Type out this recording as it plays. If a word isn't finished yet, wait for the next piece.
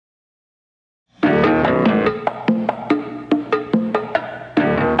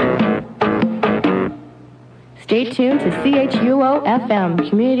Stay tuned to CHUO FM,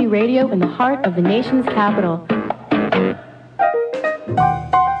 community radio in the heart of the nation's capital.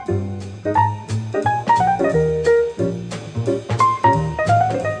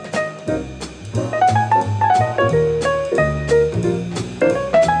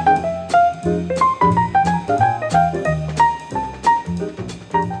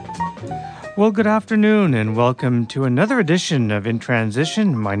 Well, good afternoon and welcome to another edition of In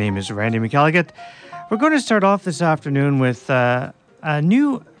Transition. My name is Randy McElligott. We're going to start off this afternoon with a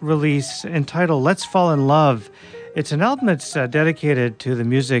new release entitled Let's Fall in Love. It's an album that's dedicated to the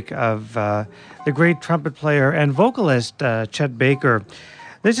music of the great trumpet player and vocalist Chet Baker.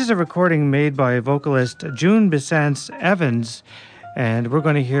 This is a recording made by vocalist June Besance Evans, and we're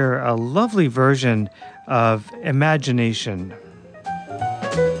going to hear a lovely version of Imagination.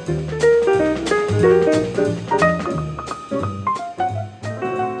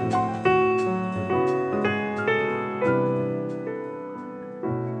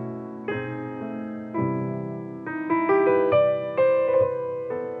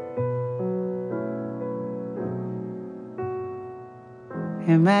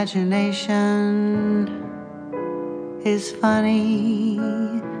 Imagination is funny.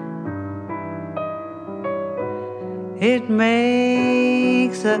 It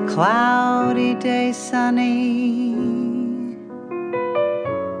makes a cloudy day sunny,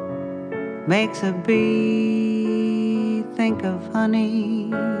 makes a bee think of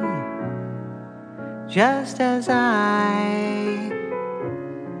honey, just as I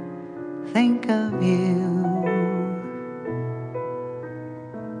think of you.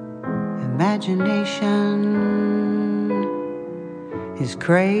 Imagination is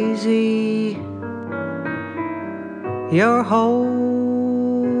crazy. Your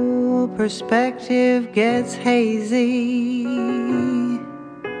whole perspective gets hazy.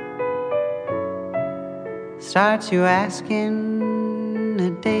 Starts you asking a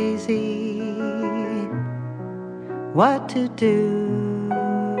daisy what to do,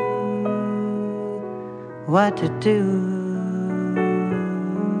 what to do.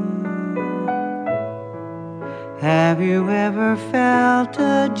 Have you ever felt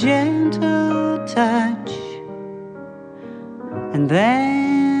a gentle touch, and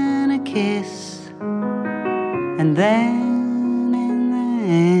then a kiss, and then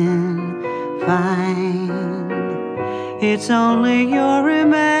find it's only your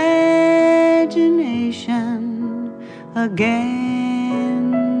imagination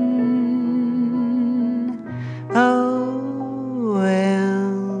again? Oh,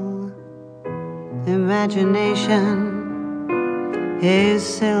 well, imagination is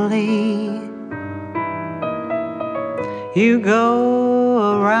silly. You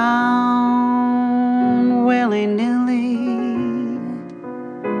go around willy-nilly.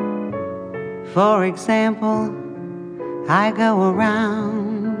 For example, I go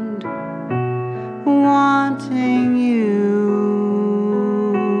around wanting you.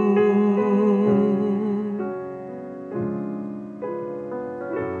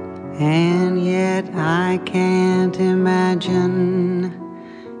 And yet I can't imagine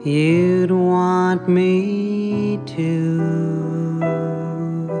you'd want me to.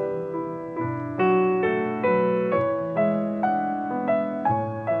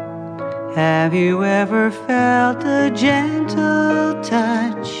 Have you ever felt a gentle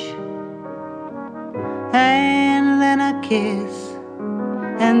touch, and then a kiss,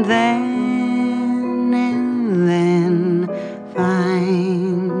 and then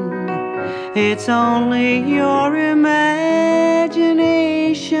find it's only your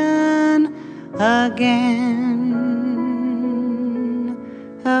imagination again?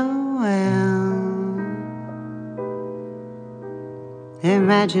 Oh, well,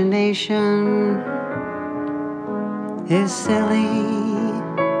 imagination is silly.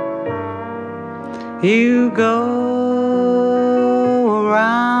 You go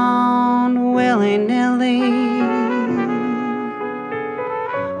around willy-nilly.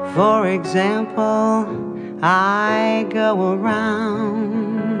 For example, I go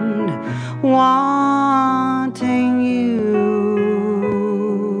around wanting you.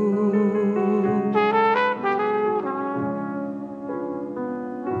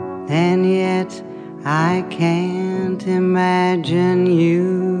 And yet I can't imagine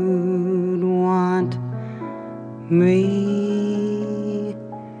you'd want me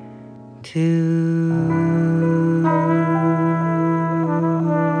to.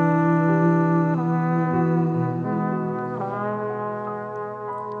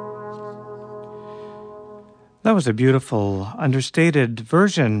 That was a beautiful, understated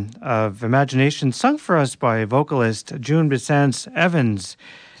version of Imagination sung for us by vocalist June Besance Evans.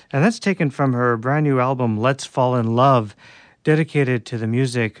 And that's taken from her brand new album, Let's Fall in Love, dedicated to the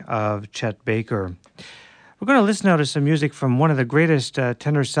music of Chet Baker. We're going to listen now to some music from one of the greatest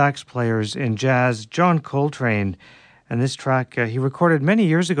tenor sax players in jazz, John Coltrane. And this track he recorded many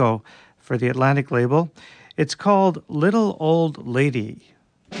years ago for the Atlantic label. It's called Little Old Lady.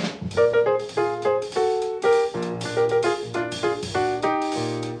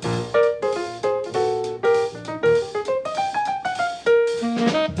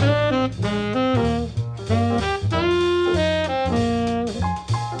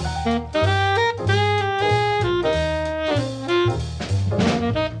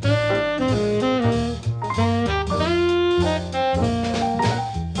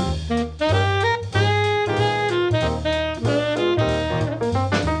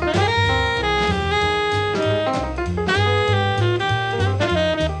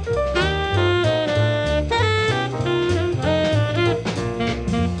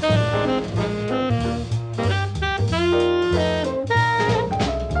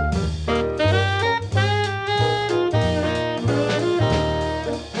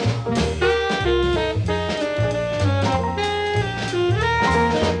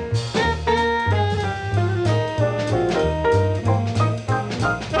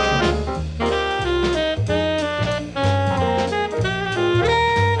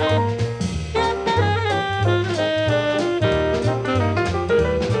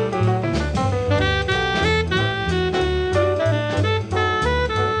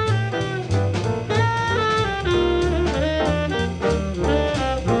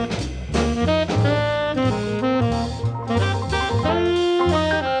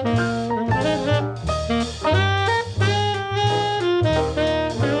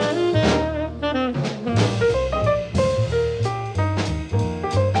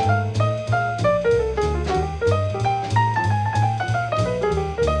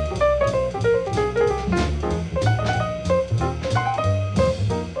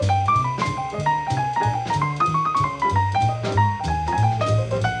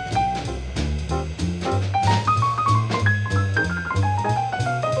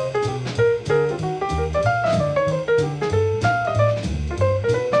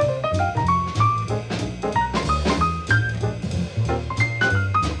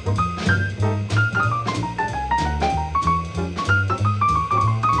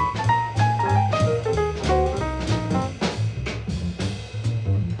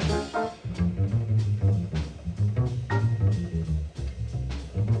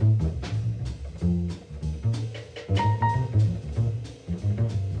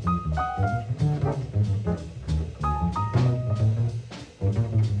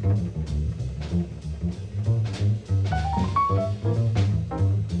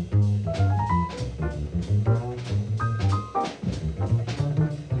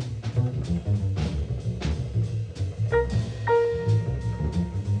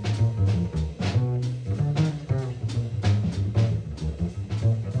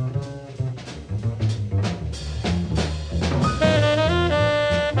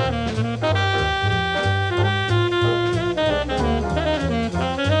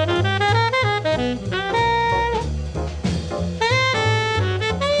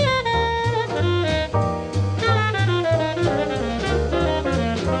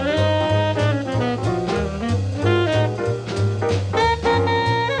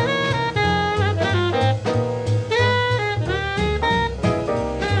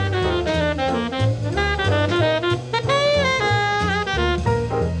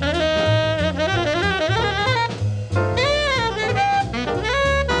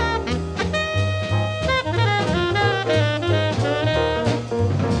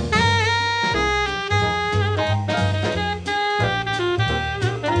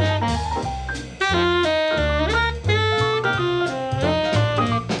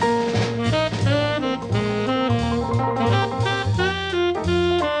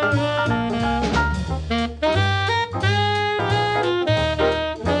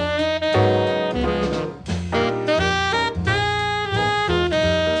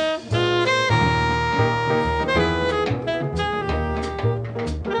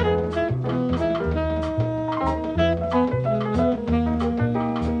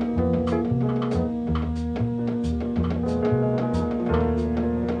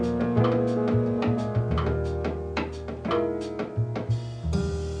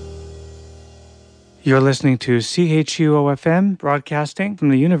 You're listening to CHUO-FM, broadcasting from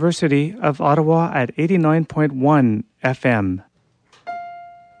the University of Ottawa at 89.1 FM.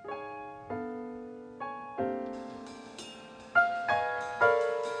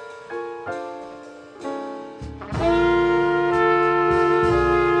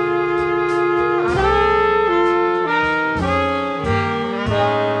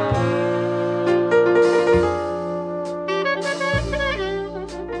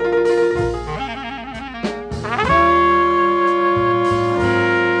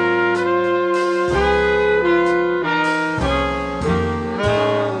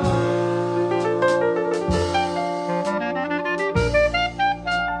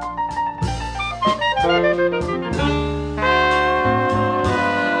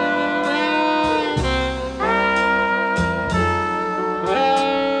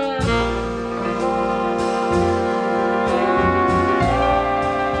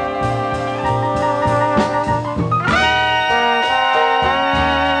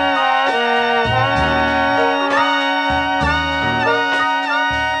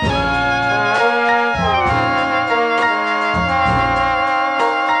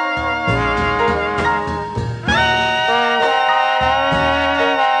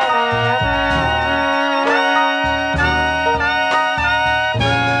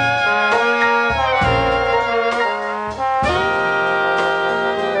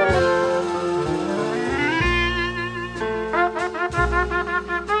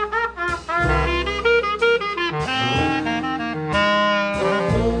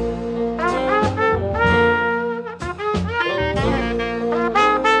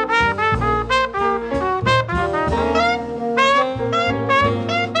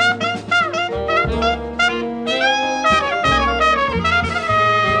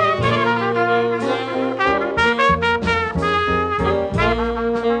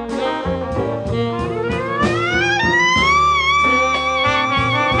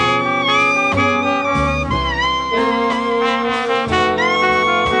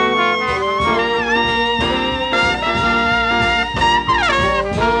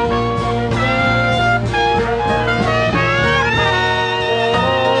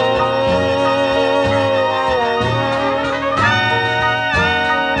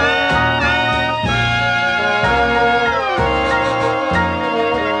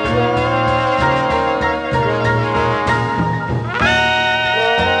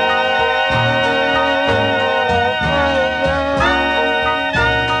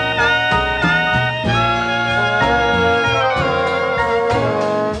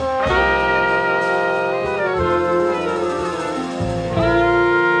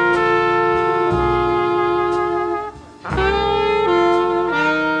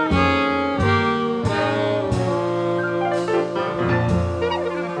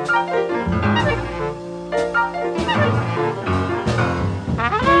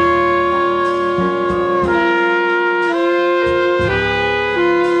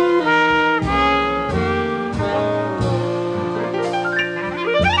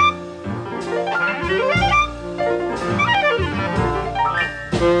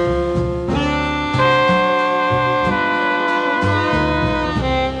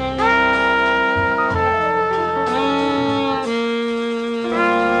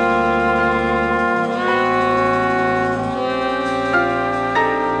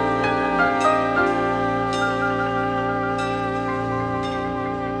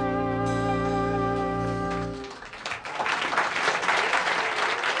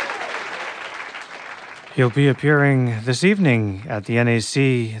 He'll be appearing this evening at the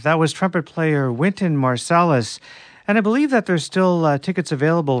NAC. That was trumpet player Wynton Marsalis. And I believe that there's still tickets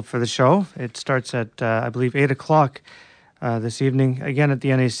available for the show. It starts at, I believe, 8 o'clock this evening. Again at the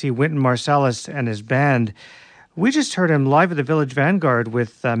NAC, Wynton Marsalis and his band. We just heard him live at the Village Vanguard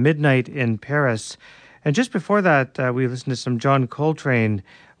with Midnight in Paris. And just before that, we listened to some John Coltrane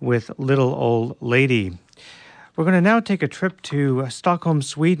with Little Old Lady. We're going to now take a trip to Stockholm,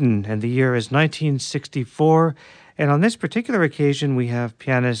 Sweden, and the year is 1964. And on this particular occasion, we have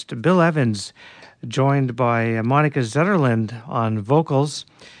pianist Bill Evans, joined by Monica Zetterlund on vocals.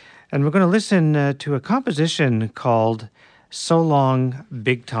 And we're going to listen to a composition called So Long,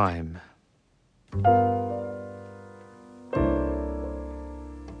 Big Time.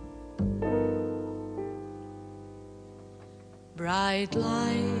 Bright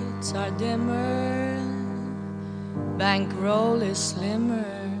lights are dimmer, bankroll is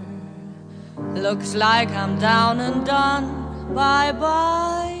slimmer, looks like I'm down and done,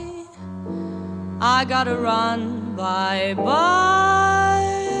 bye-bye, I gotta run, bye-bye.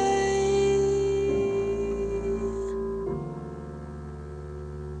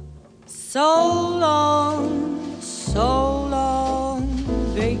 So long,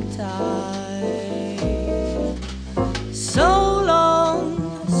 big time. So long,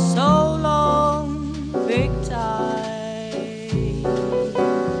 big time.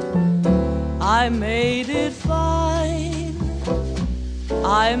 I made it fine,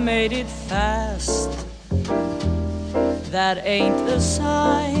 I made it fast. That ain't a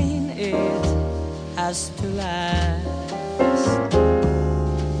sign it has to last.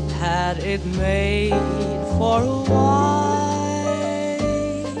 Had it made for a while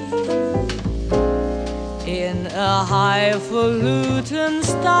in a highfalutin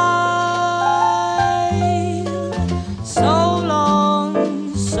style. So long,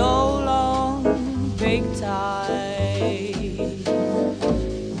 big time.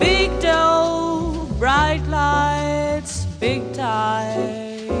 Big dough, bright lights, big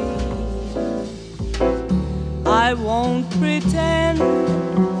time. I won't pretend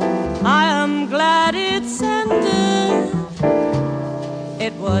I am glad it's ended.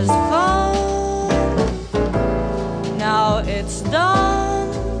 It was fun, now it's done.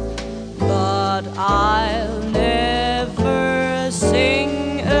 But I'll never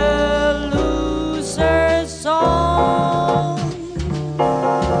sing a loser song.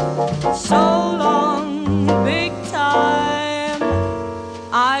 So long, big time,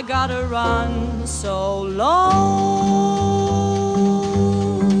 I gotta run so long.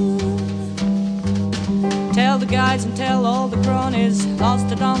 Tell the guys and tell all the cronies, lost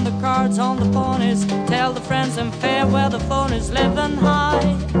it on the cards, on the ponies. Tell the friends and farewell, the phone is living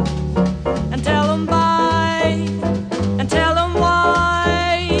high. And tell them bye, and tell them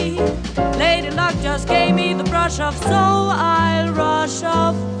why. Lady Luck just gave me the brush off, so I'll rush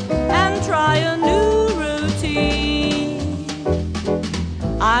off and try a new routine.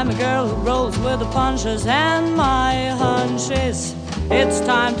 I'm a girl who rolls with the punches, and my hunch is it's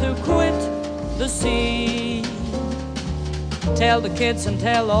time to quit the scene. Tell the kids and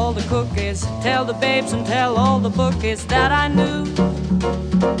tell all the cookies, tell the babes and tell all the bookies that I knew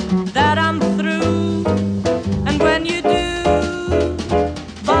that I'm through. And when you do,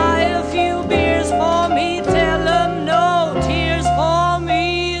 buy a few beers for me, tell them no tears for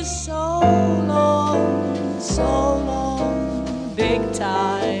me. So long, big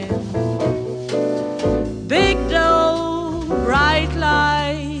time. Big dough, bright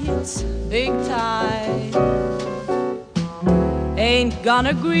lights, big time. Ain't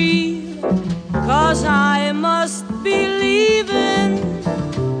gonna grieve, 'cause I must be leaving.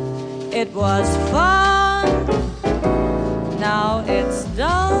 It was fun, now it's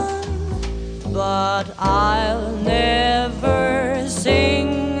done. But I'll never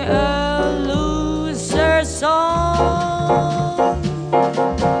sing a loser song.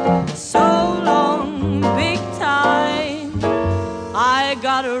 So long, big time, I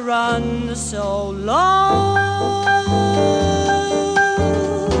gotta run so long.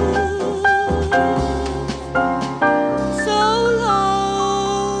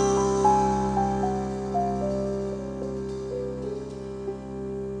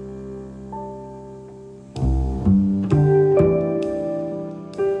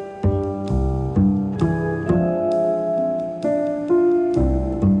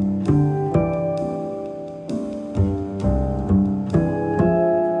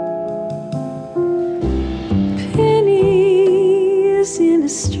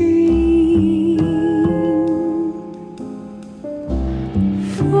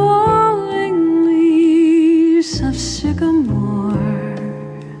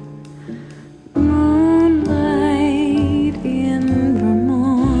 Moon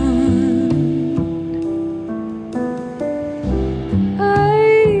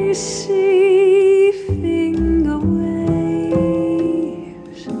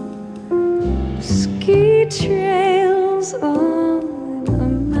hills on the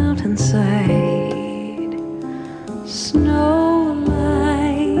mountainside,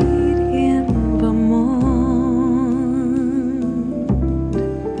 snowlight in Vermont,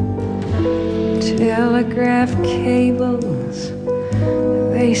 telegraph cables,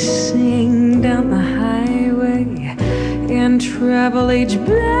 they sing down the highway, and travel age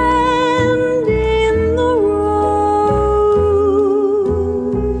bend in the road.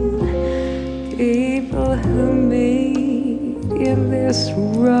 People who meet in this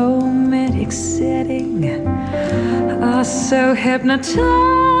romantic setting are so hypnotized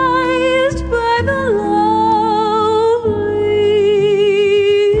by the lovely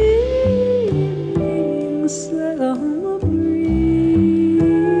summer breeze,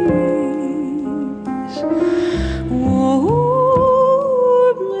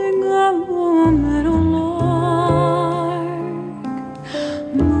 warbling of a meadowlark,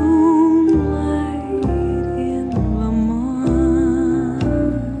 moonlight in Vermont.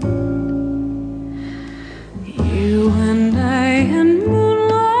 You and I and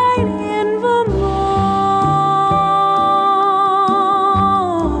moonlight in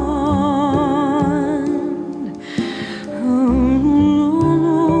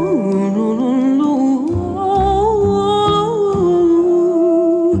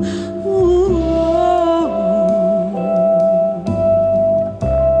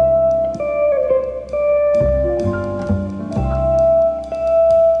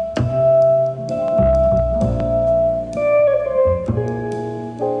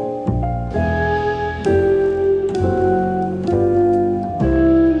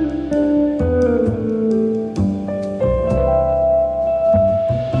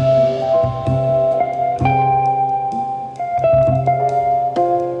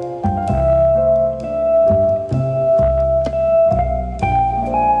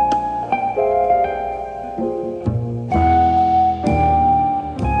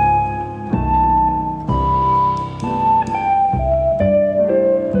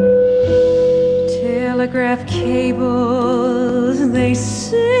telegraph cables, they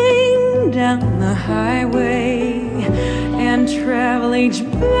sing down the highway, and travel each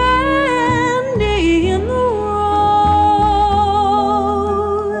bend in the road.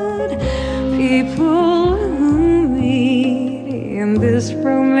 People who meet in this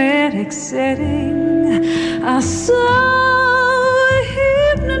romantic setting are so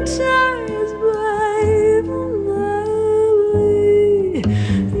hypnotized by the lovely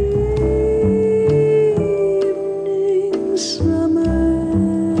evening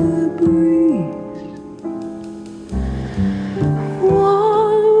summer breeze,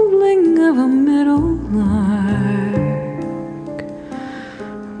 warbling of a meadowlark,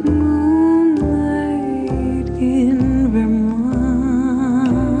 moonlight in Vermont.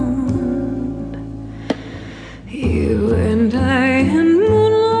 You and I and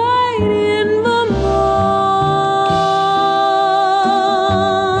moonlight in Vermont.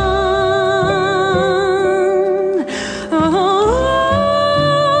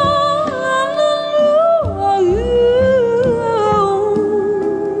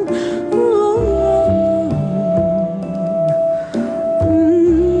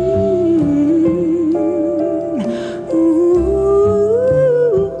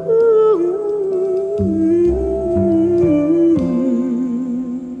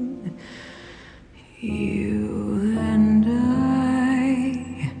 You and I and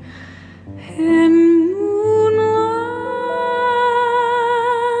moonlight in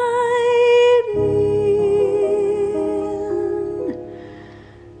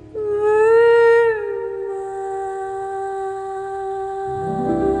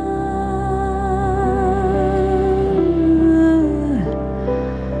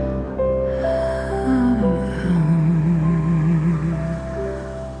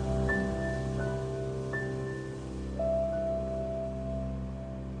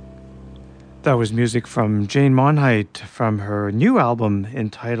That was music from Jane Monheit from her new album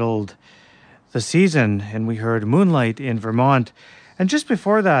entitled The Season, and we heard Moonlight in Vermont. And just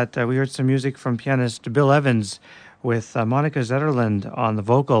before that, we heard some music from pianist Bill Evans with Monica Zetterlund on the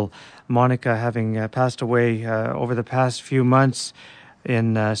vocal. Monica having passed away over the past few months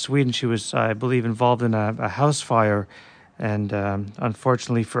in Sweden. She was, I believe, involved in a house fire, and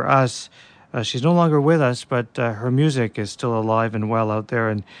unfortunately for us, she's no longer with us, but her music is still alive and well out there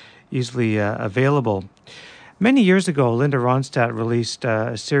and easily available. Many years ago, Linda Ronstadt released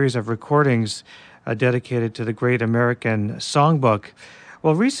a series of recordings dedicated to the Great American Songbook.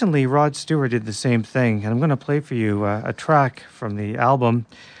 Well, recently, Rod Stewart did the same thing, and I'm going to play for you a track from the album,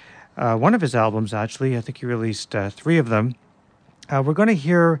 one of his albums, actually. I think he released 3 of them. We're going to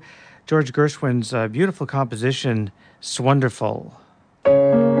hear George Gershwin's beautiful composition, "Swonderful."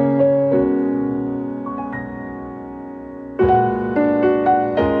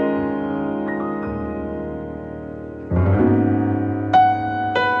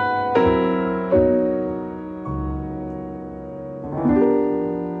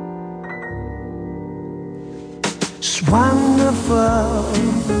 Wonderful,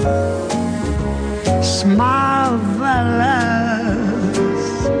 marvelous.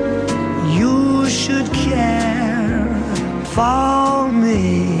 You should care for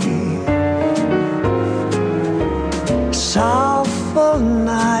me. Soulful,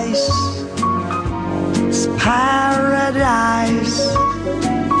 nice, it's paradise.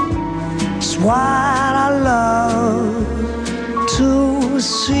 It's what I love to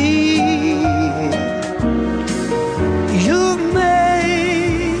see.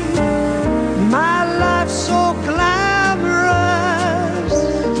 So glamorous,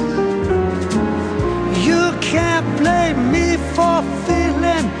 you can't blame me for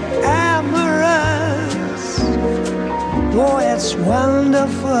feeling amorous. Oh, it's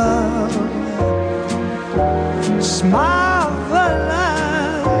wonderful, it's marvelous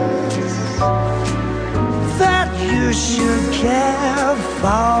that you should care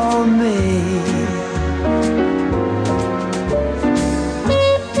for me.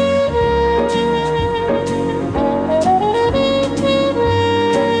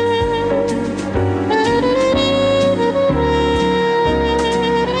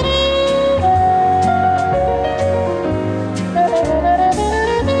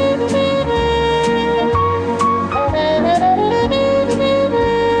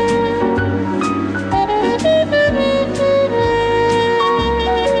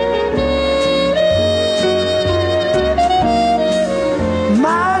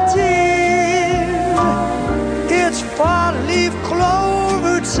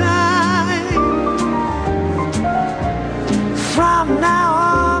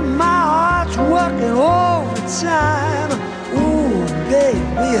 Time, ooh,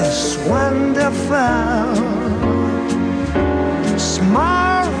 baby, it's wonderful, it's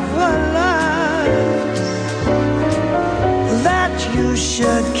marvelous that you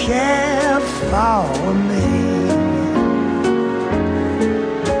should care for me.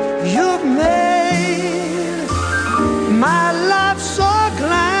 You've made my life so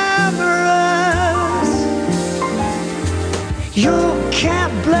glamorous. You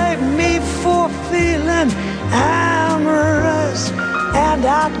can't blame me for feeling amorous, and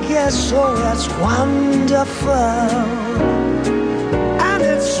I guess so. It's wonderful, and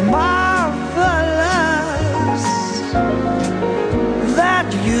it's marvelous that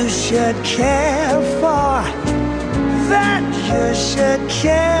you should care for, that you should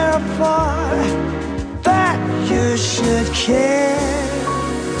care for, that you should care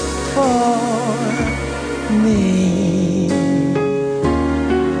for me.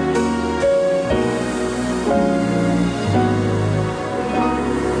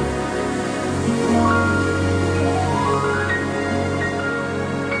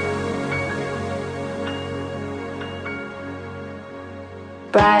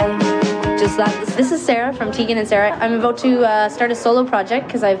 Bye. Just like this is Sarah from Tegan and Sarah. I'm about to start a solo project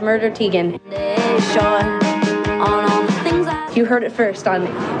because I've murdered Tegan. You heard it first on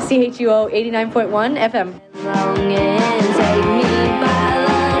CHUO 89.1 FM.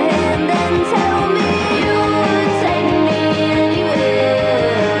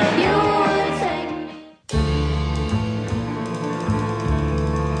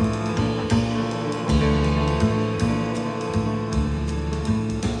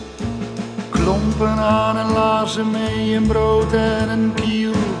 Klompen aan en laarzen mee, een brood en een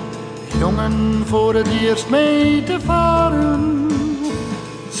kiel. Jongen voor het eerst mee te varen.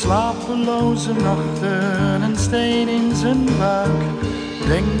 Slapeloze nachten, een steen in zijn buik.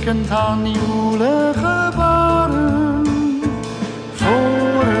 Denkend aan die woelige baren.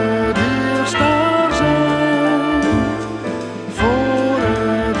 Voor het eerst naar zee. Voor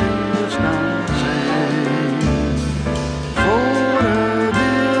het eerst naar zee. Voor het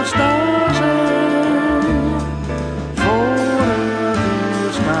eerst naar zee. Voor het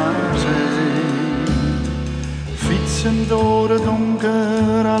eerst naar zee. Fietsen door het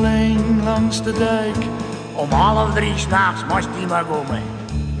donker alleen langs de dijk. Om 2:30 s'nachts moest hij maar komen.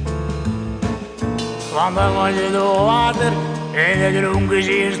 Want dan was het door water en de dronken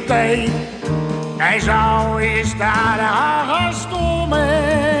ze eerst tijd. Hij zou eens daar gaan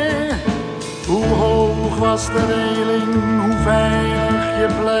stomen. Hoe hoog was de reling, hoe veilig je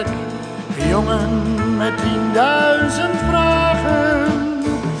plek? Jongen met 10.000 vragen.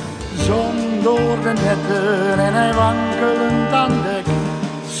 Zon door de netten en hij wankelend aan dek.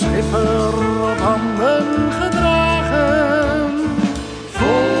 schipper op handen gedragen,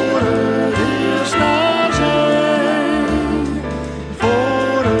 voor het eerst naar zee,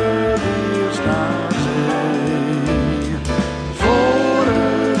 voor het eerst naar zee, voor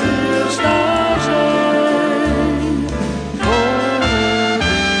het eerst naar zee, voor het eerst naar zee.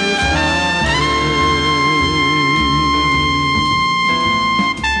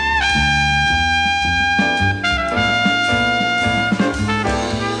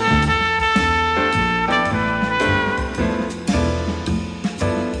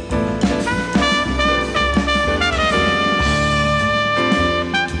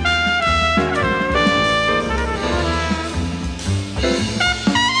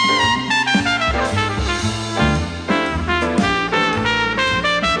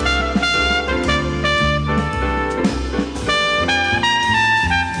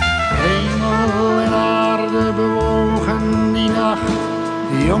 Hemel en aarde bewogen die nacht,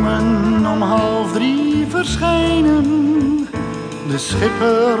 de jongen om 2:30 verschenen. De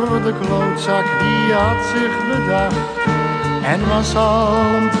schipper, de klootzak, die had zich bedacht en was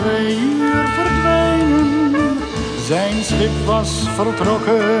al om 2 uur verdwenen. Zijn schip was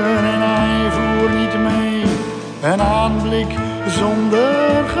vertrokken en hij voer niet mee, een aanblik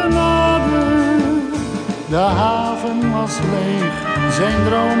zonder genade. De haven was leeg, zijn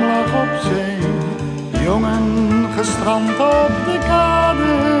droom lag op zee, jongen gestrand op de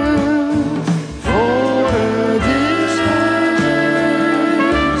kade. Voor het eerst,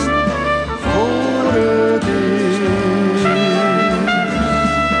 voor het eerst,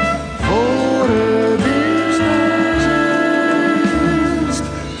 voor het eerst,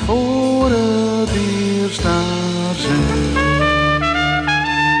 voor het eerst naar zee.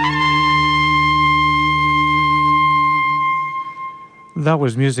 That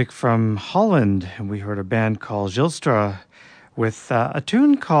was music from Holland, and we heard a band called Zylstra with a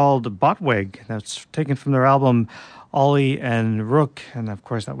tune called Botweg. That's taken from their album Ollie and Rook, and of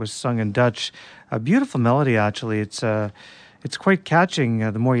course that was sung in Dutch. A beautiful melody, actually. It's quite catching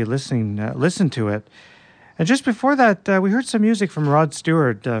the more you listen to it. And just before that, we heard some music from Rod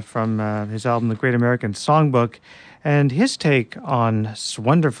Stewart from his album The Great American Songbook, and his take on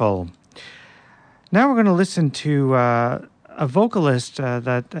Swonderful. Now we're going to listen to a vocalist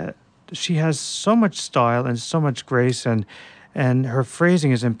that she has so much style and so much grace, and her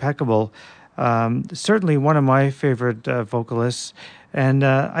phrasing is impeccable. Certainly one of my favorite vocalists, and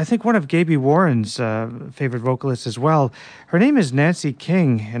I think one of Gaby Warren's favorite vocalists as well. Her name is Nancy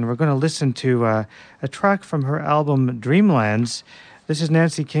King, and we're going to listen to a track from her album Dreamlands. This is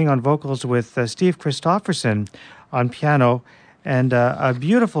Nancy King on vocals with Steve Christofferson on piano, and a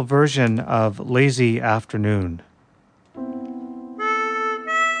beautiful version of Lazy Afternoon.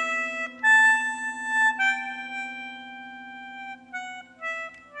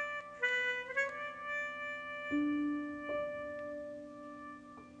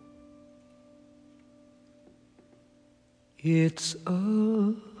 It's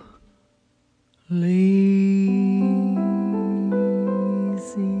a lazy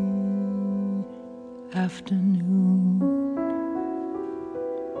afternoon,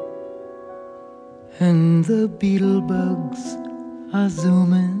 and the beetle bugs are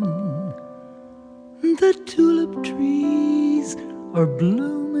zooming, the tulip trees are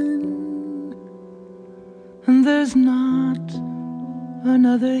blooming, and there's not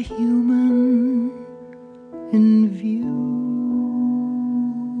another human in view.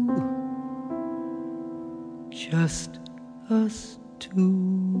 Just us two.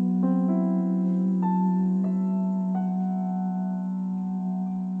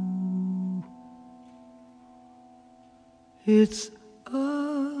 It's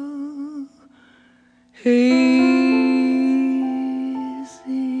a hazy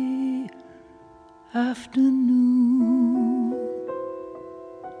afternoon,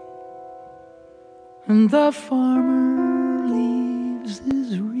 and the farmer leaves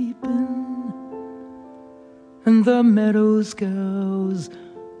his reaping, and the meadows cows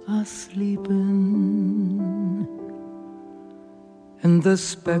are sleeping, and the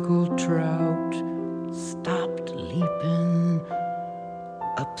speckled trout stopped leaping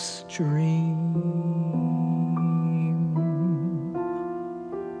upstream,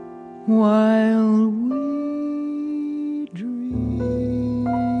 while we dream.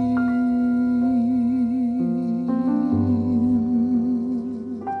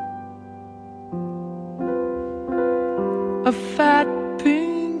 A fat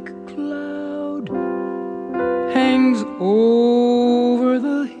pink cloud hangs over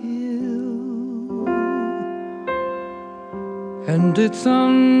the hill, and it's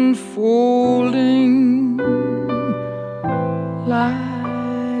unfolding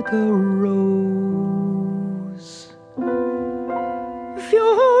like like a rose. If you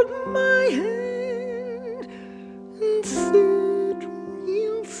hold my hand and sit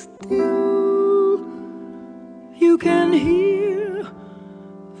real still, you can hear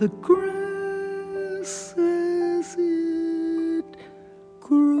the grass as it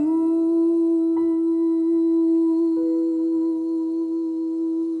grows.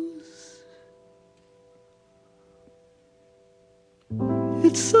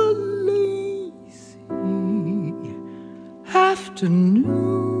 It's a lazy afternoon,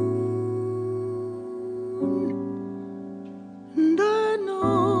 and I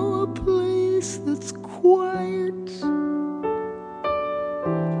know a place that's quiet,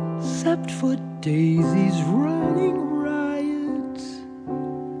 except for daisies running riot.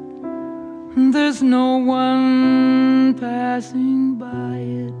 There's no one passing by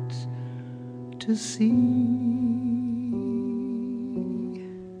it to see.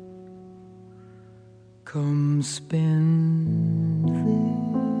 Come spend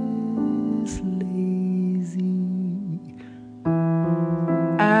this lazy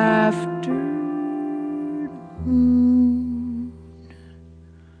afternoon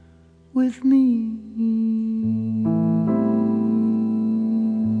with me.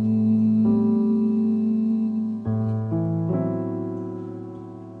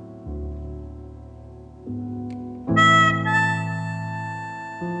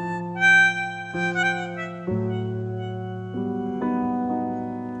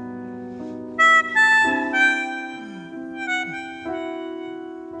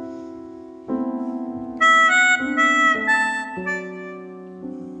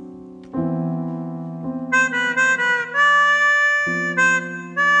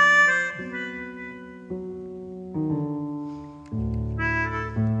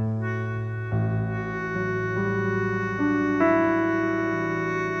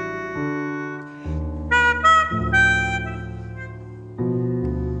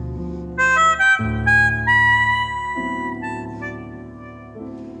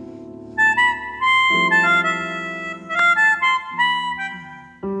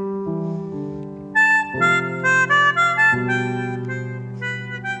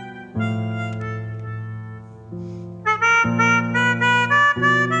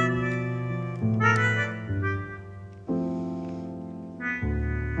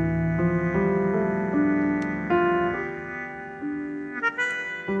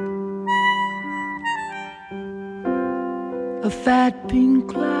 A fat pink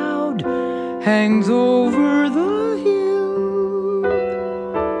cloud hangs over the hill,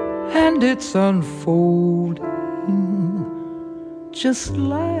 and it's unfolding just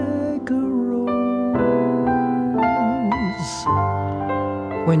like a rose.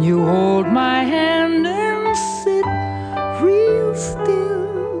 When you hold my hand and sit real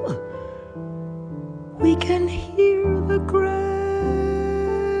still, we can hear the grass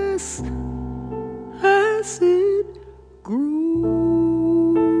as it grows.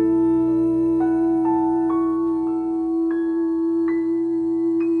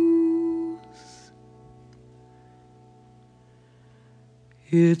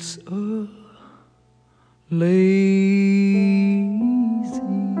 It's a lazy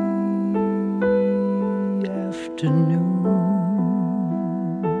afternoon,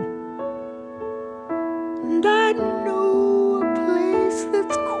 and I know a place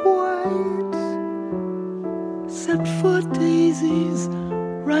that's quiet, except for daisies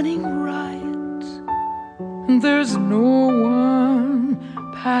running riot, and there's no one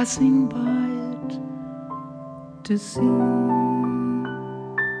passing by it to see.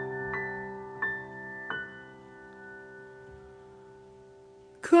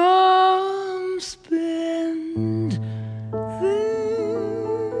 Come spend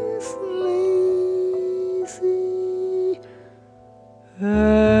this lazy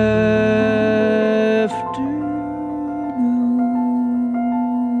afternoon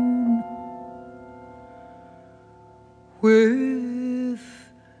with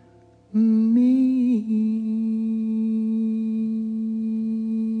me.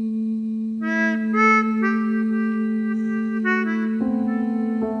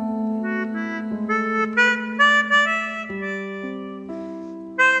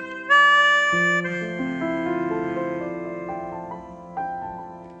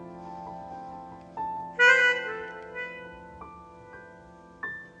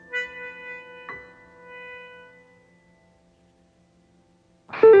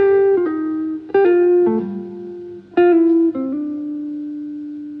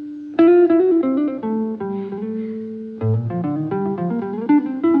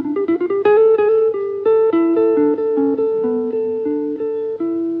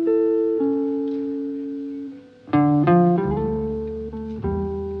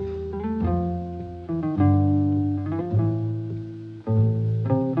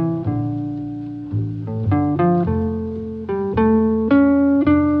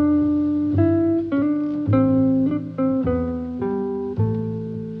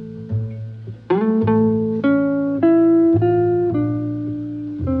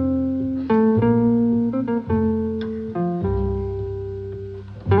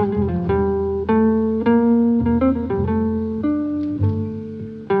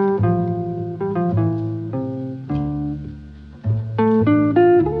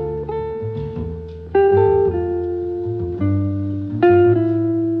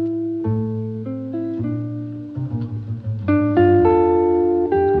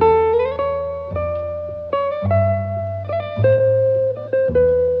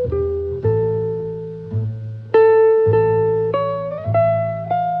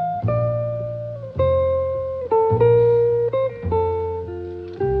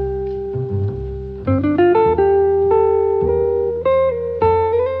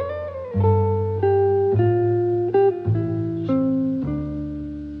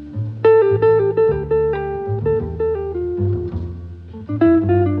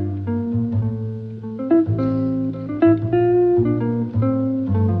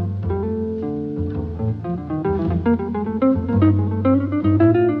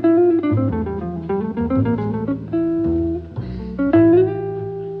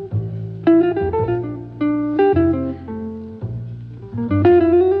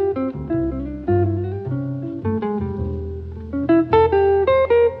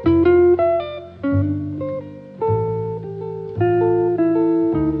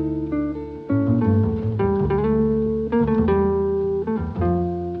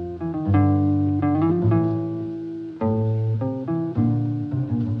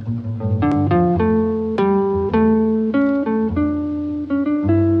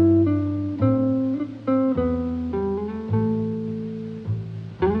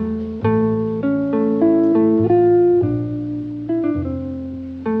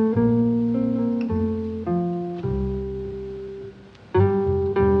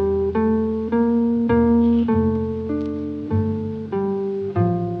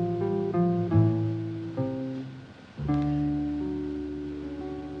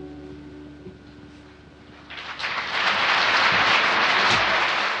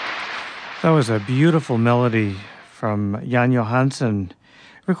 That was a beautiful melody from Jan Johansson,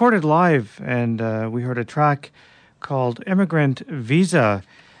 recorded live, and we heard a track called Immigrant Visa.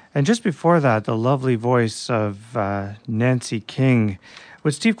 And just before that, the lovely voice of Nancy King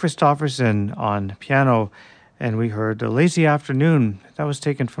with Steve Christofferson on piano, and we heard A Lazy Afternoon. That was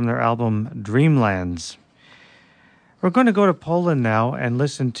taken from their album Dreamlands. We're going to go to Poland now and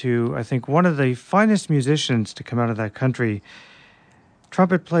listen to, I think, one of the finest musicians to come out of that country,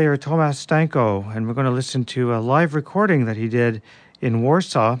 trumpet player Tomasz Stanko, and we're going to listen to a live recording that he did in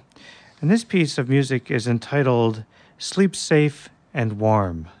Warsaw. And this piece of music is entitled Sleep Safe and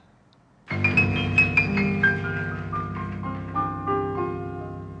Warm.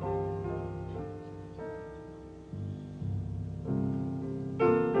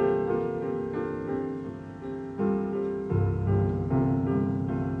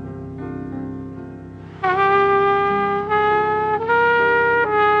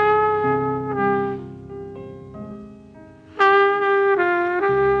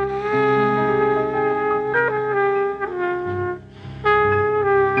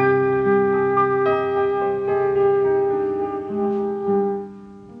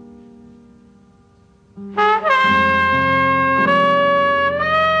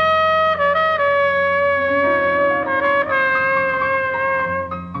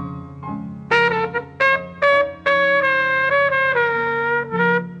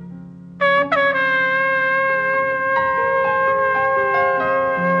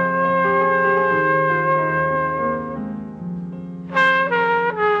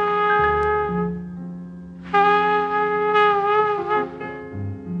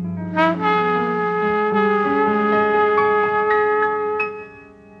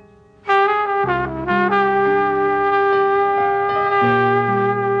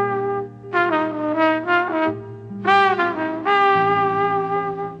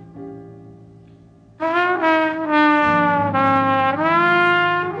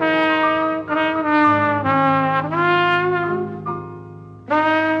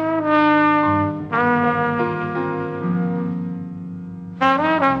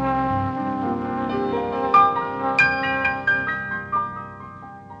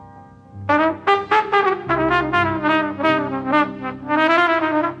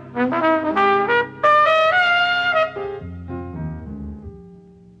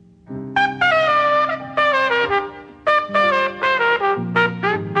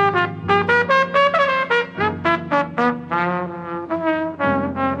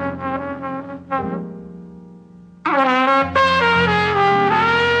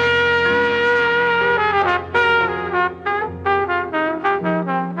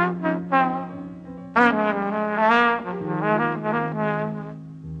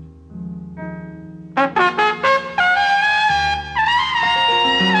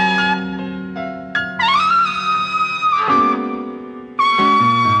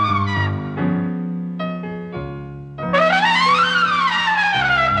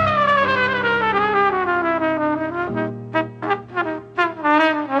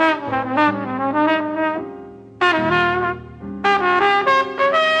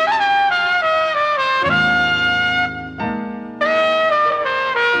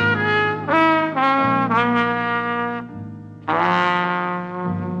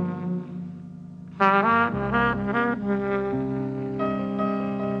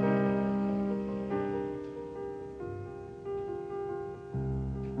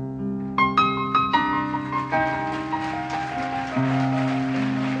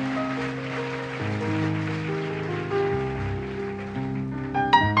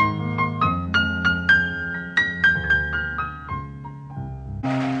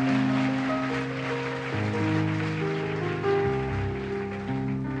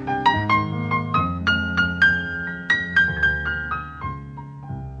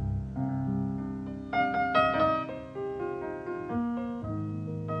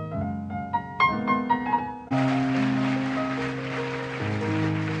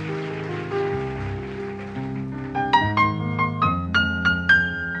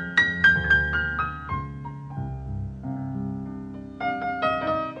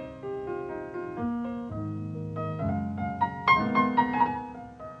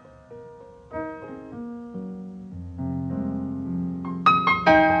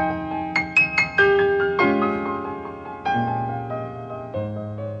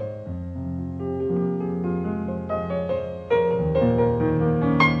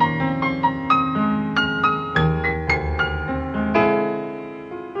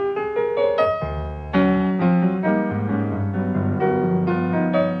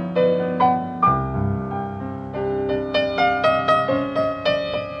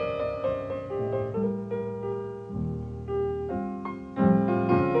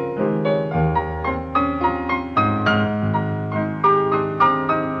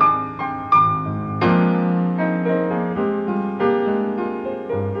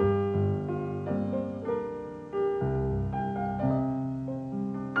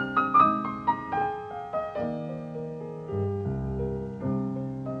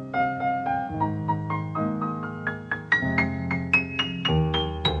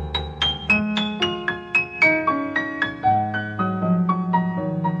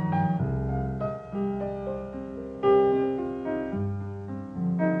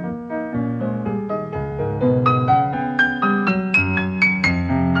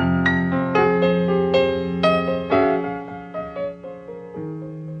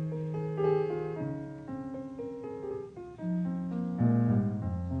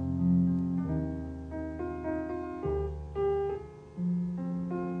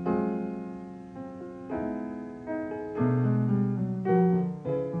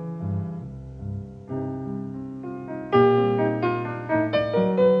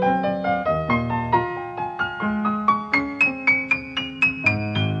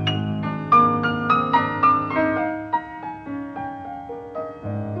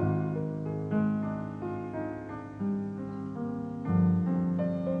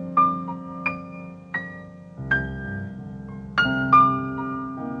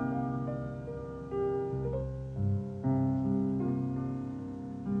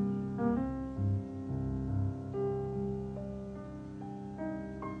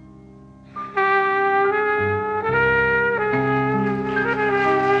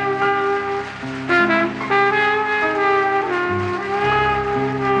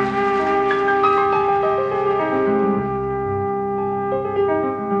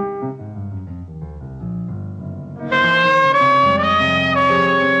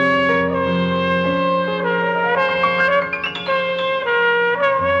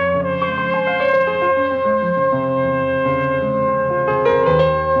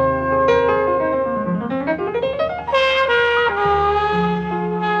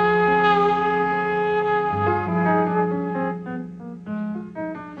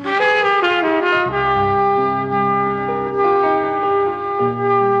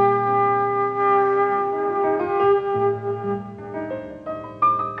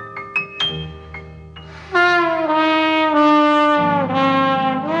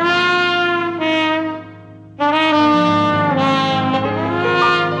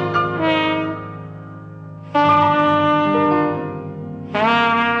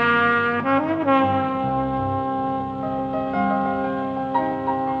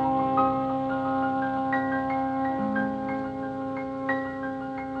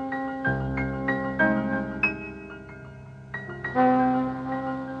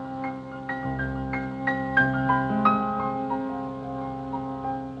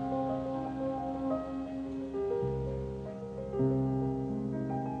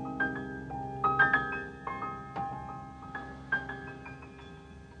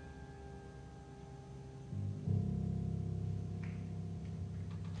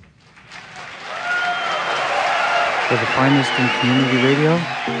 for the finest in community radio.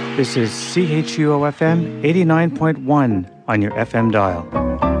 This is CHUO-FM 89.1 on your FM dial.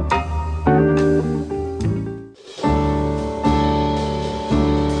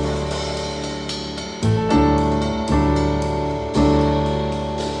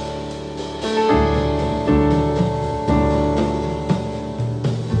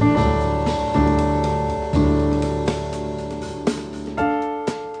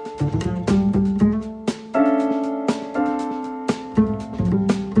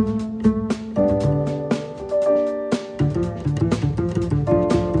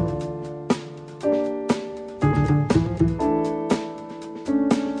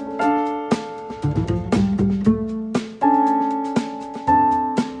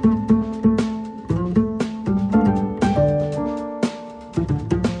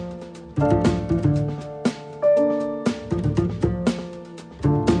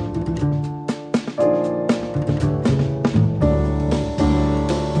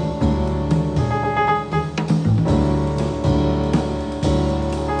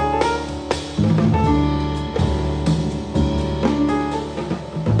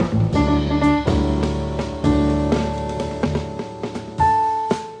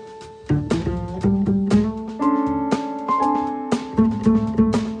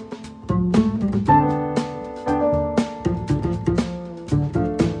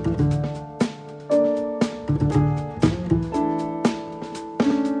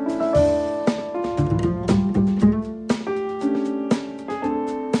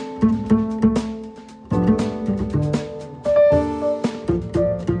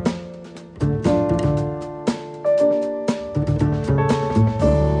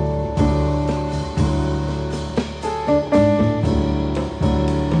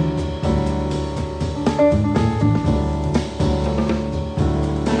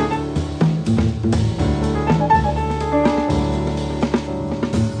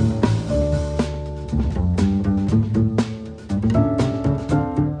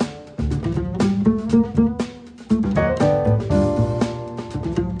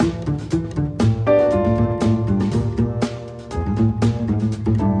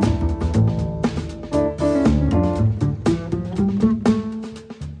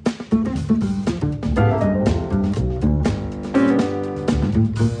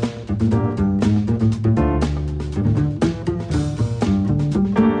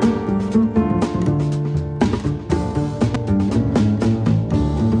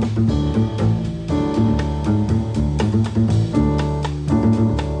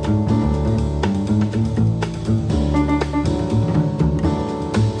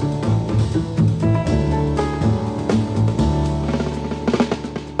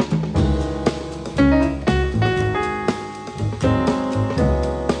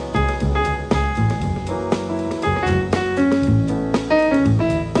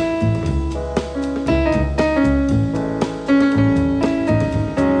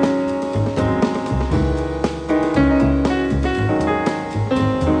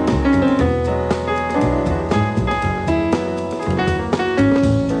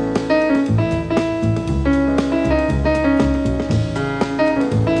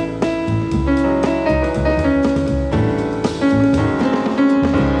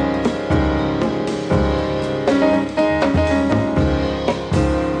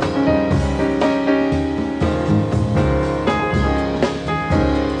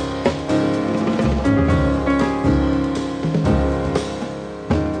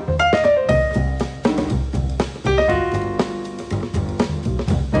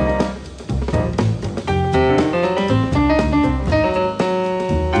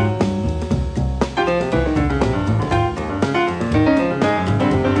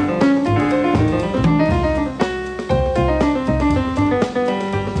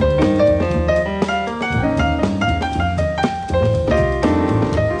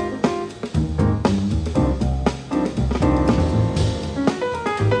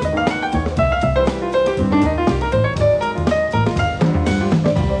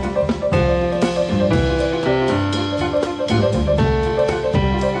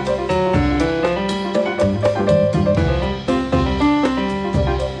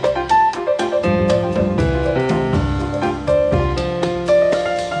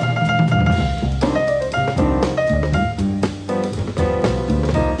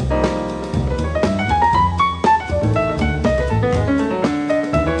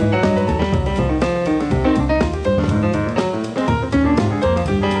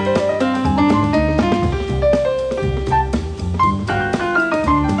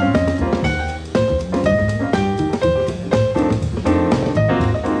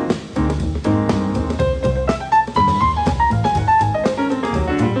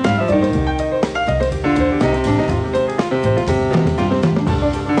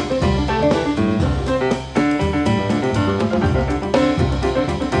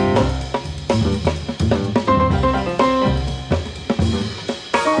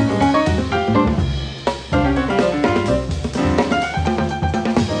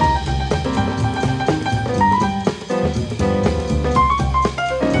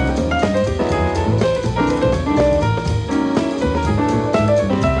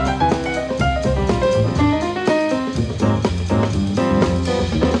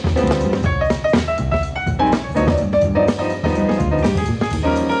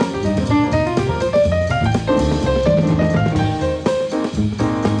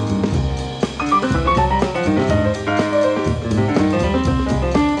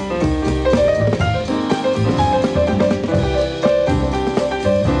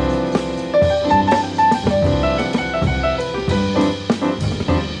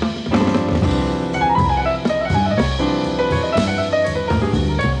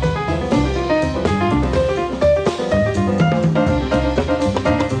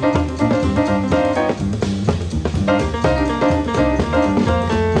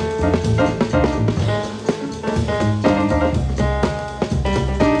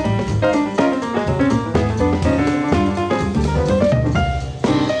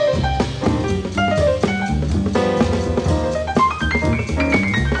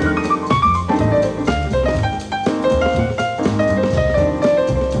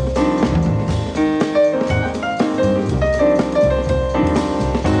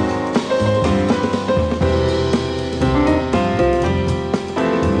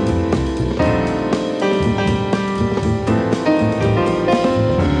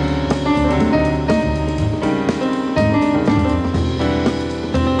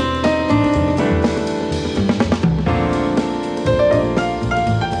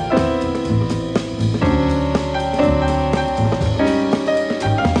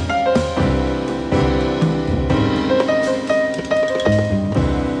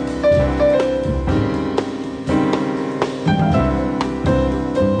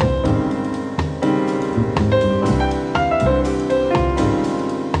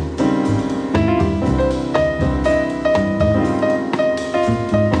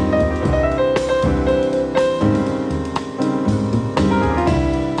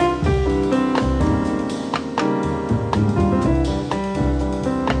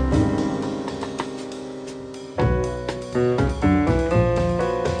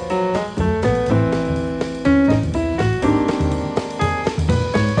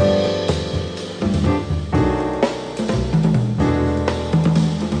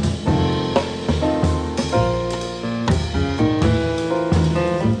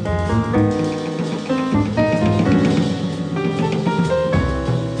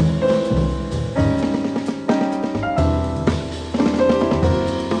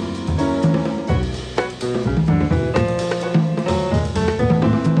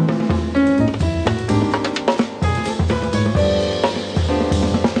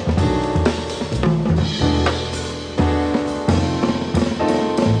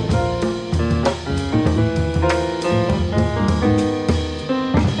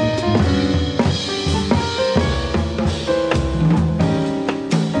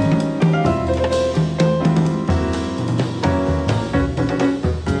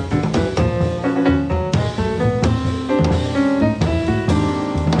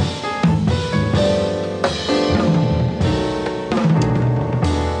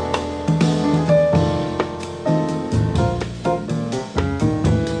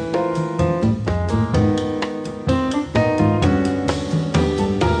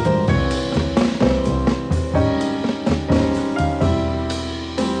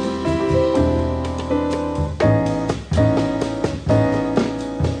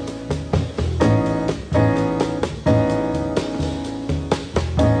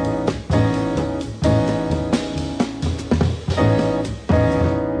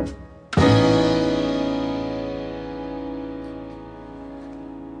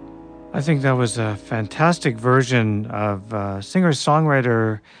 I think that was a fantastic version of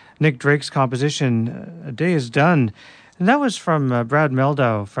singer-songwriter Nick Drake's composition, A Day Is Done. And that was from Brad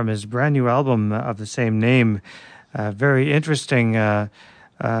Mehldau from his brand new album of the same name. Very interesting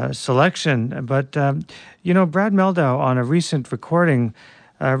selection. But, Brad Mehldau on a recent recording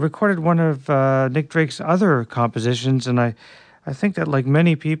recorded one of Nick Drake's other compositions. And I think that, like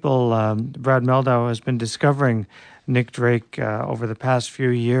many people, Brad Mehldau has been discovering Nick Drake over the past few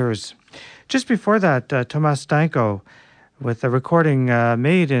years. Just before that, Tomasz Stanko with a recording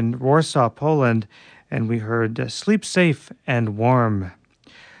made in Warsaw, Poland, and we heard Sleep Safe and Warm.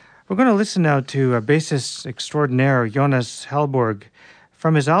 We're going to listen now to bassist extraordinaire Jonas Hellborg.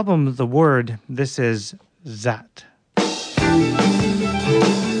 From his album The Word, this is Zat.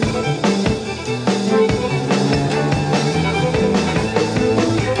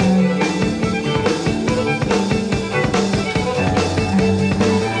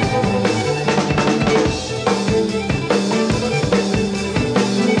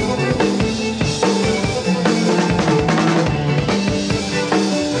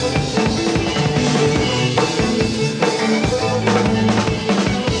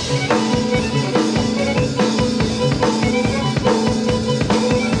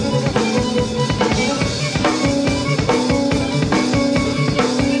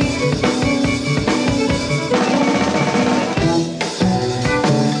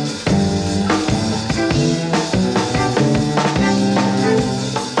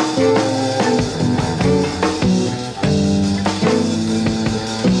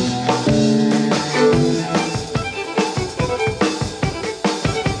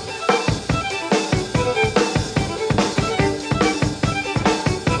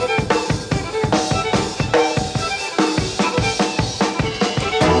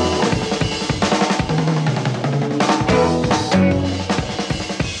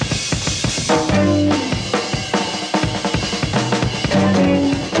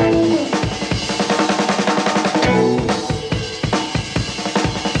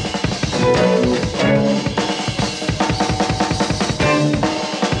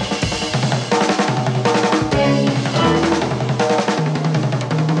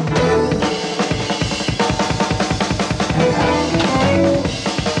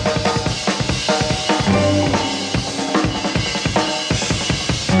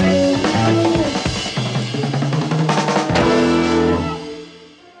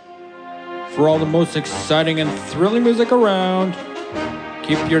 For all the most exciting and thrilling music around,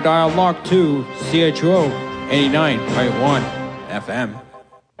 keep your dial locked to CHUO 89.1 FM.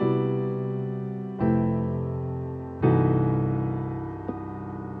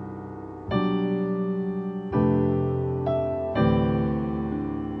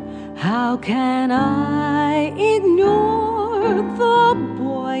 How can I ignore the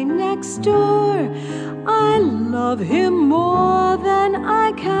boy next door? I love him more than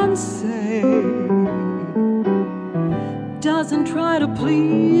I can say. Doesn't try to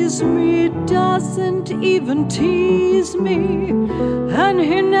please me, doesn't even tease me, and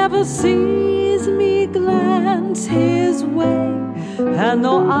he never sees me glance his way. And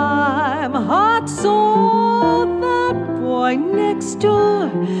though I'm heart sore, that boy next door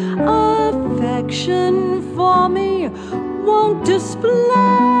affection for me won't display.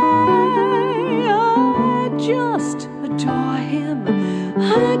 I just adore him,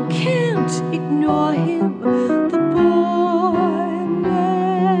 I can't ignore him, the boy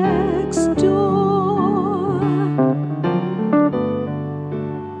next door.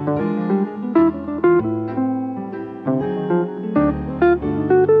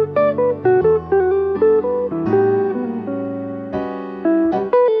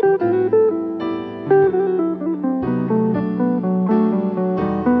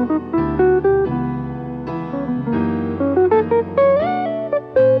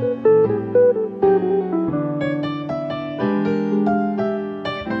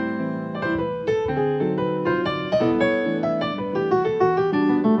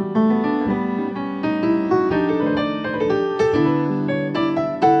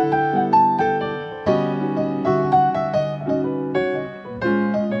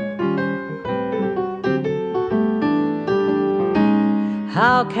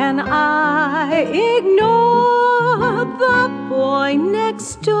 How can I ignore the boy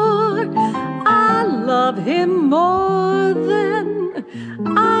next door? I love him more than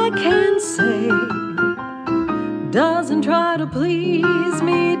I can say. Doesn't try to please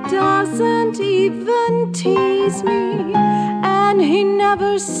me, doesn't even tease me, and he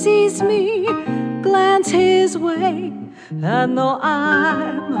never sees me glance his way. And though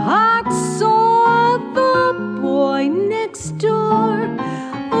I'm heart sore, the boy next door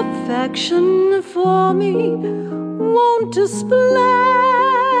display.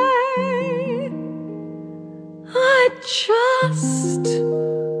 I just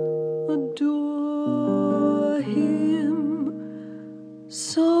adore him,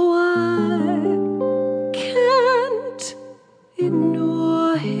 so I can't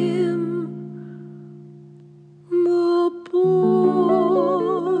ignore him. More boy,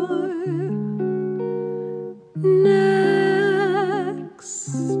 next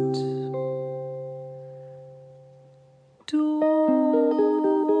door.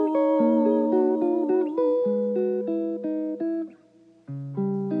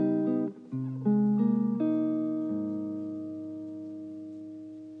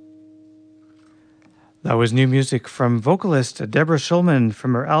 That was new music from vocalist Deborah Schulman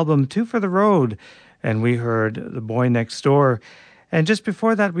from her album Two for the Road, and we heard The Boy Next Door. And just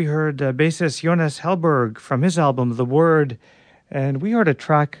before that, we heard bassist Jonas Hellberg from his album The Word, and we heard a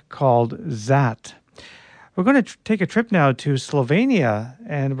track called Zat. We're going to take a trip now to Slovenia,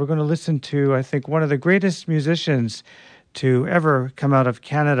 and we're going to listen to, I think, one of the greatest musicians to ever come out of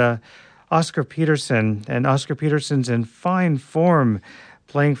Canada, Oscar Peterson. And Oscar Peterson's in fine form,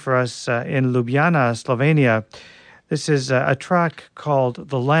 playing for us in Ljubljana, Slovenia. This is a track called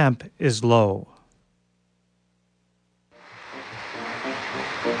The Lamp is Low.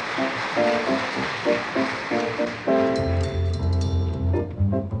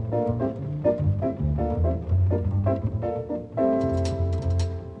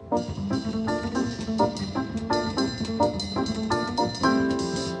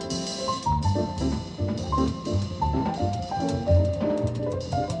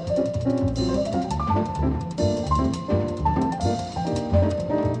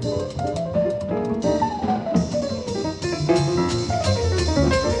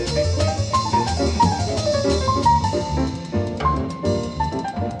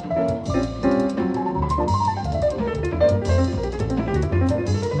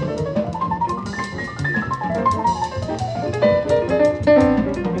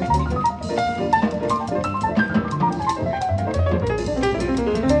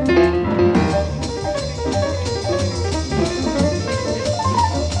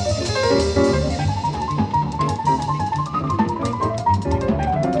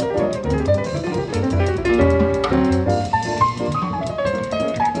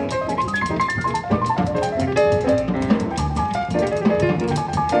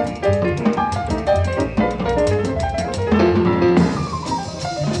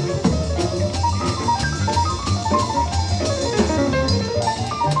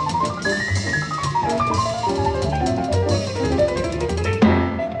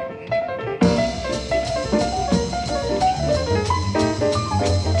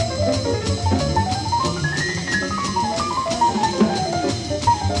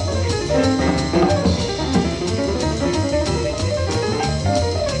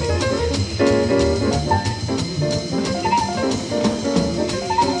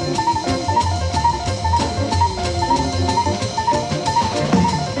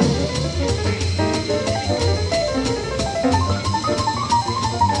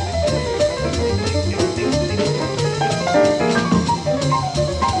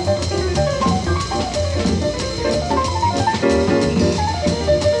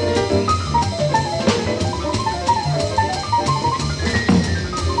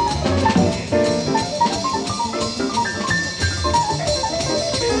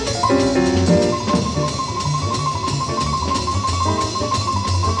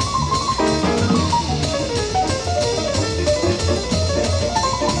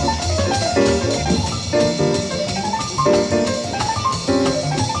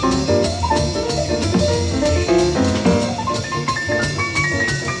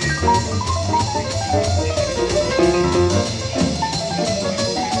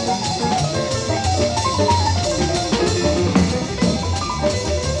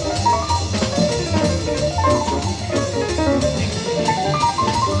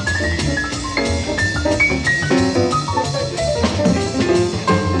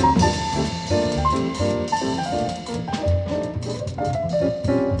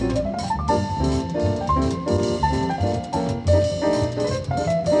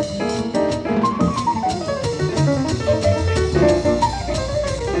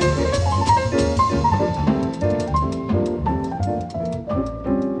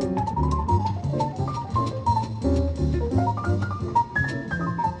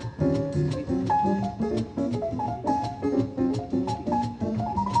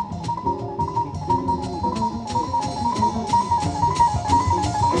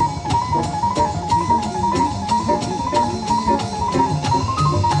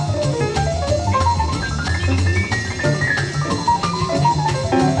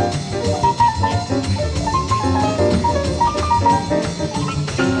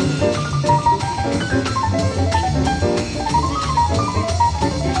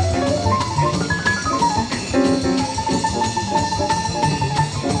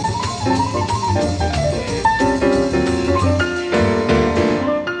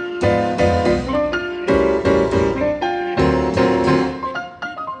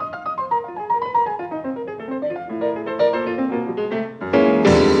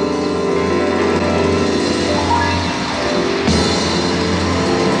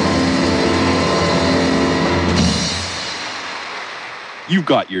 You've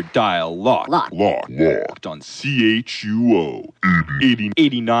got your dial locked on CHUO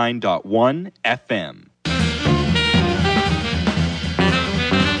 89.1 FM.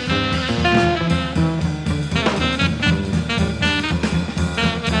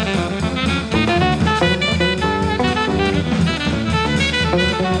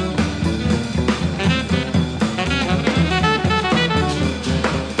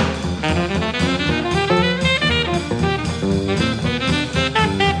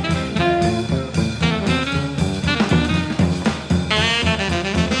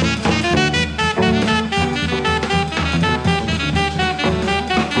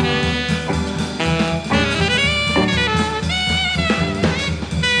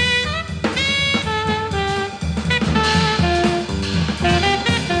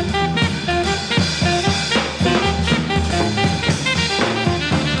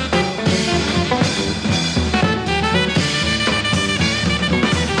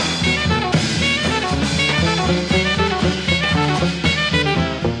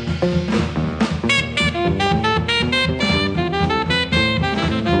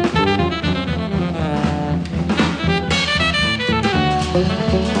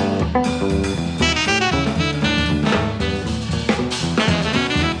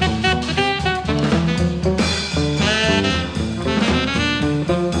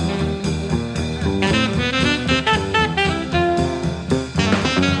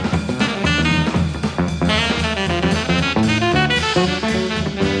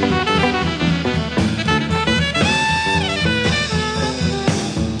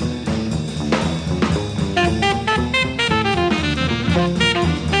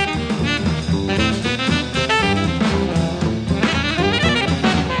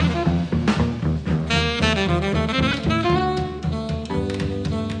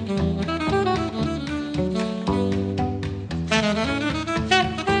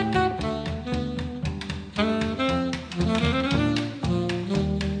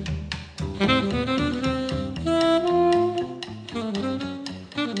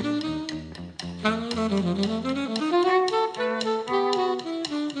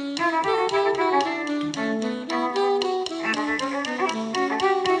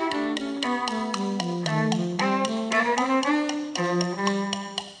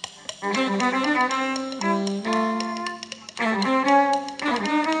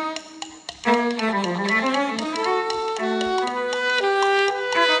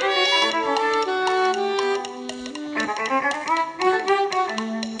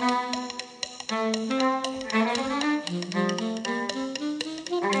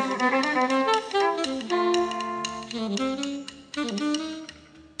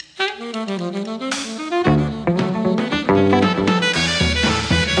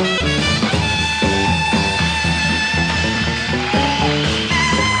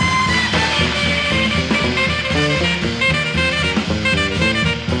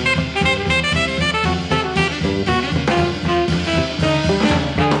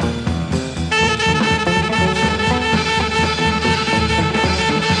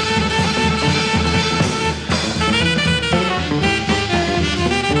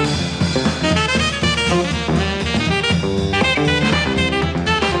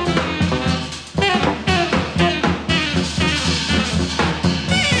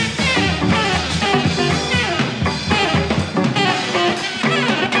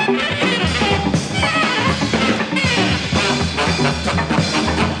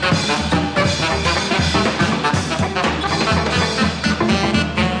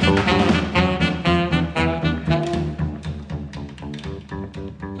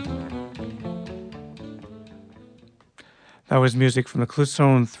 That was music from the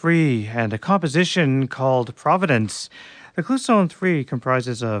Clousone 3 and a composition called Providence. The Clousone 3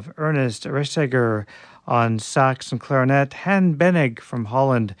 comprises of Ernest Reseger on sax and clarinet, Han Benig from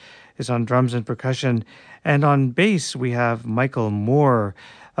Holland is on drums and percussion, and on bass we have Michael Moore.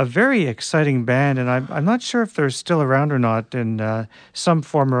 A very exciting band, and I'm not sure if they're still around or not in some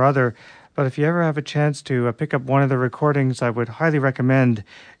form or other, but if you ever have a chance to pick up one of the recordings, I would highly recommend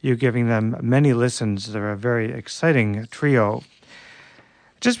you giving them many listens. They're a very exciting trio.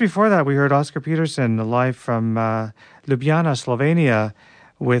 Just before that, we heard Oscar Peterson live from Ljubljana, Slovenia,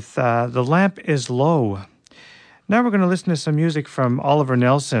 with The Lamp is Low. Now we're going to listen to some music from Oliver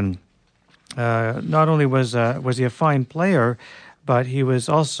Nelson. Not only was he a fine player, but he was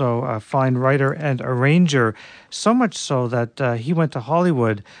also a fine writer and arranger, so much so that he went to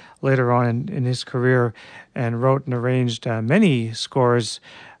Hollywood later on in his career and wrote and arranged many scores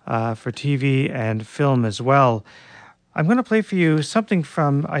for TV and film as well. I'm going to play for you something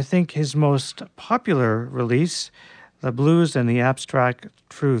from, I think, his most popular release, the blues and the abstract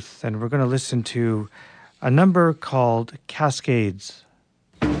truth. And we're going to listen to a number called Cascades.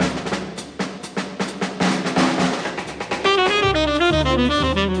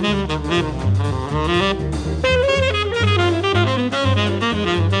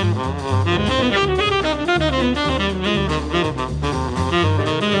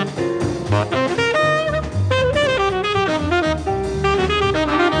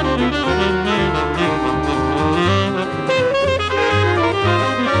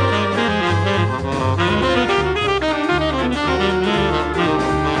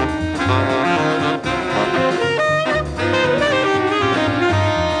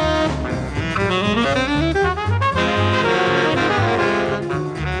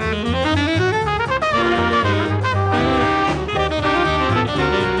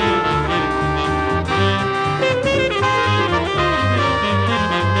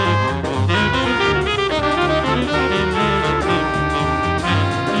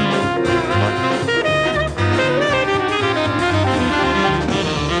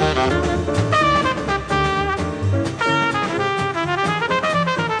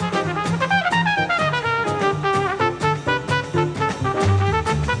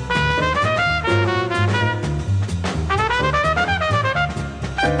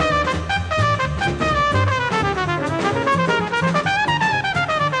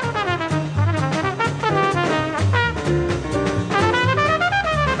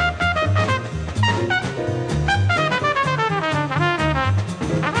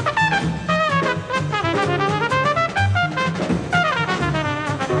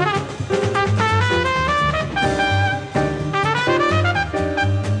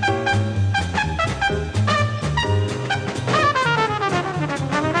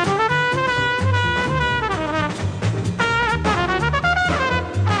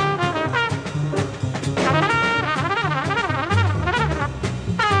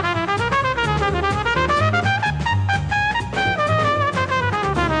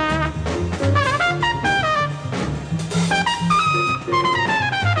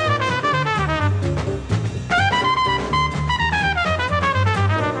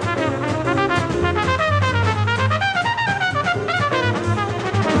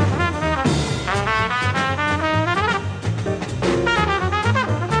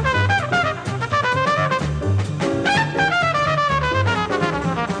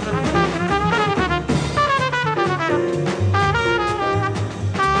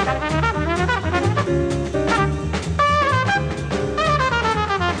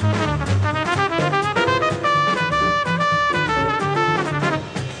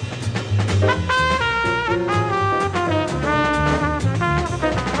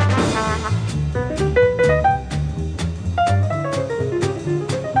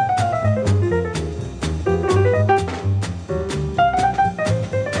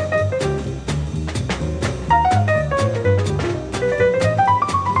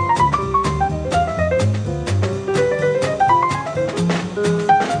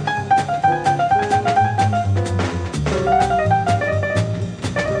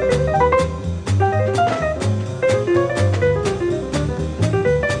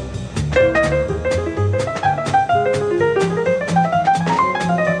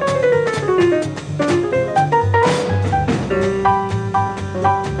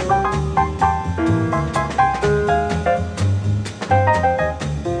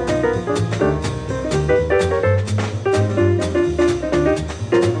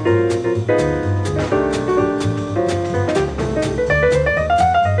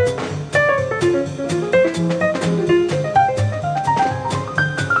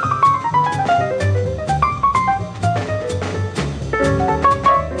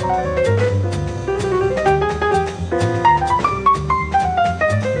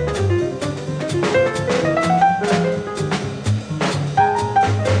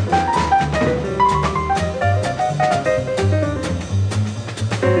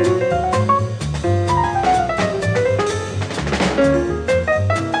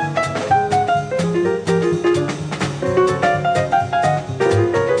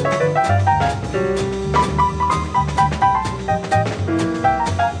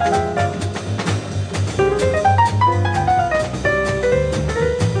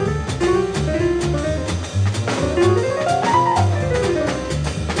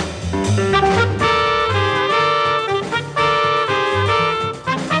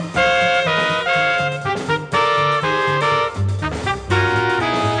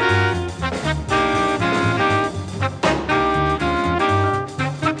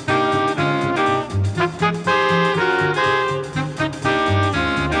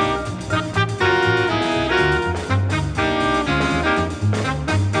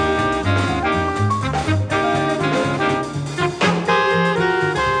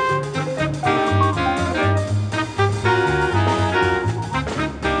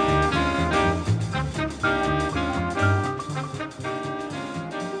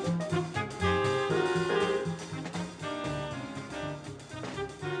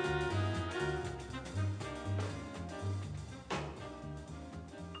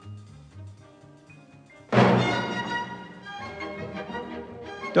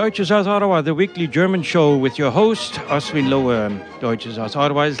 Deutsches aus Ottawa, the weekly German show with your host, Oswin Lohr. Deutsches aus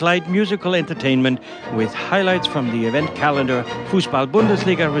Ottawa is light musical entertainment with highlights from the event calendar,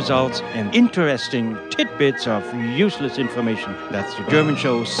 Fußball-Bundesliga results, and interesting tidbits of useless information. That's the German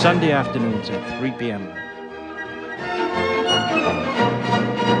show, Sunday afternoons at 3 p.m.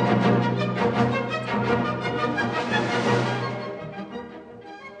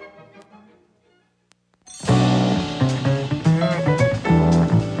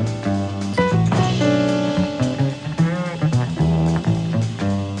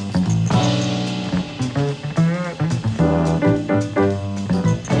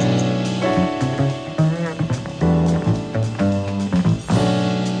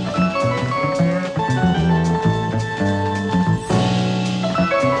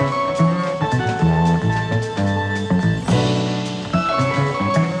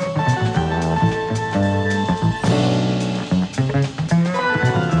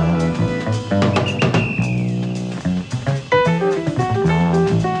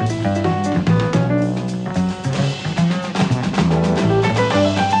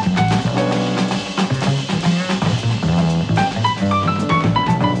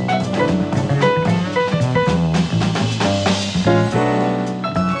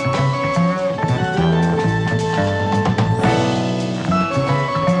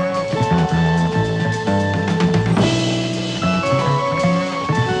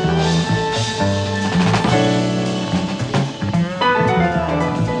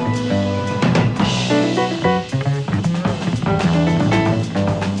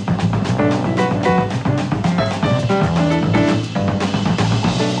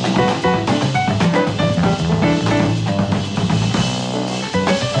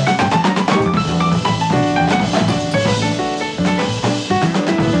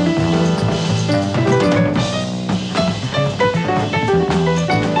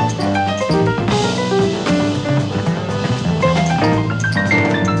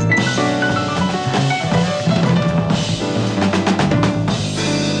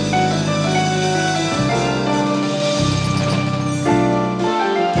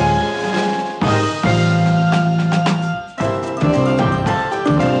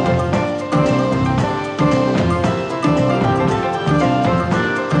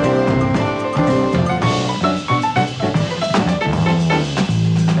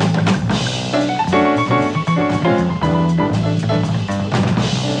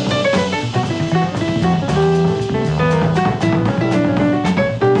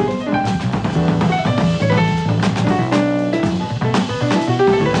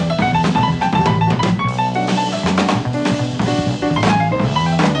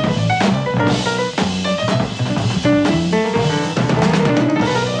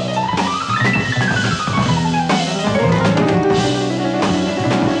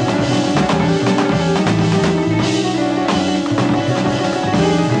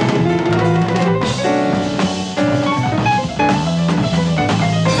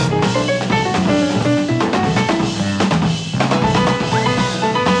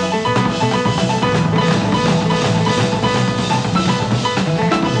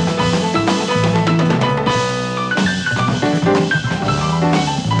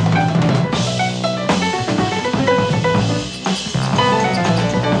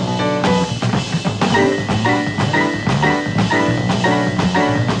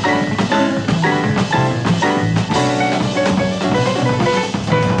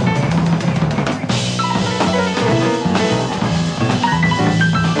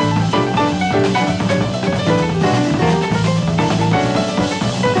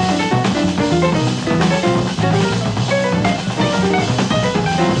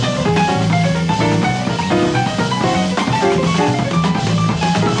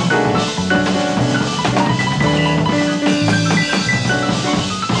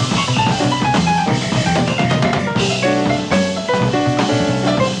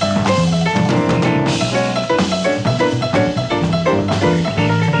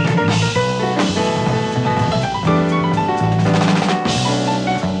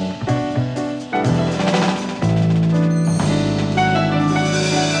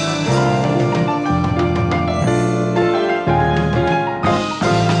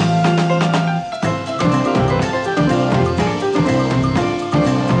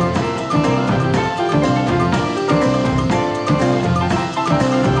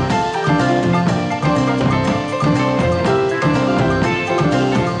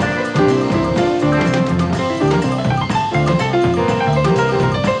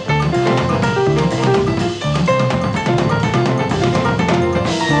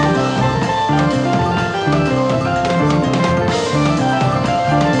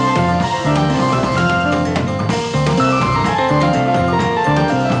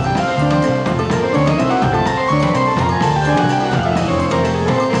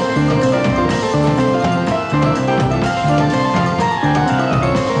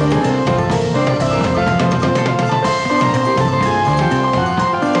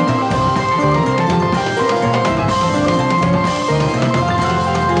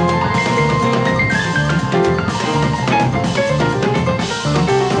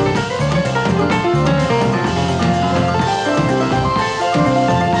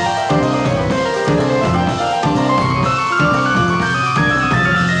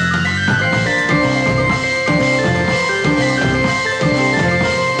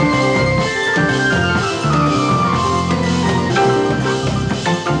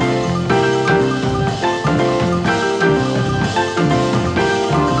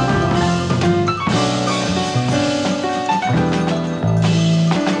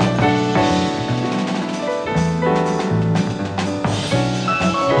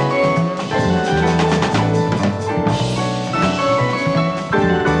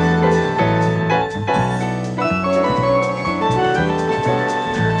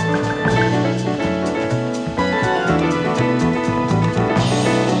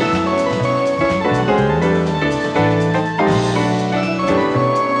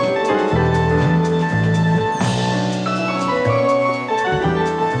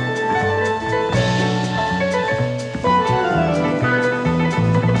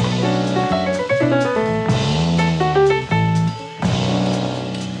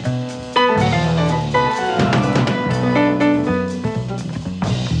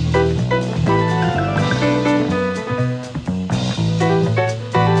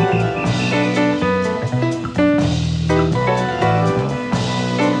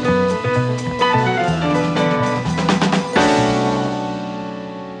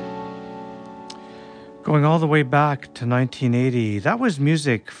 Going all the way back to 1980, that was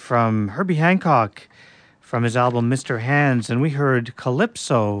music from Herbie Hancock from his album Mr. Hands, and we heard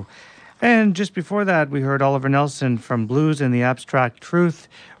Calypso. And just before that, we heard Oliver Nelson from Blues and the Abstract Truth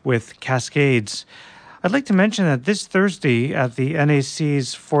with Cascades. I'd like to mention that this Thursday at the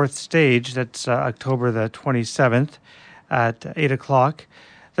NAC's fourth stage, that's October the 27th at 8 o'clock,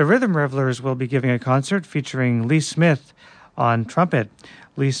 the Rhythm Revelers will be giving a concert featuring Lee Smith on trumpet.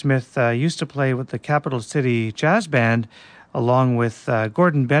 Lee Smith used to play with the Capital City Jazz Band along with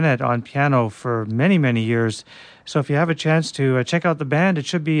Gordon Bennett on piano for many, many years. So if you have a chance to check out the band, it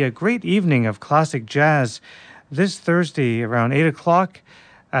should be a great evening of classic jazz this Thursday around 8 o'clock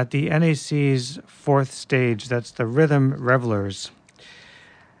at the NAC's fourth stage. That's the Rhythm Revelers.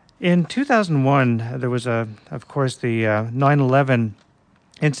 In 2001, there was, of course, the 9/11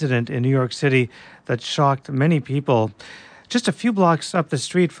 incident in New York City that shocked many people. Just a few blocks up the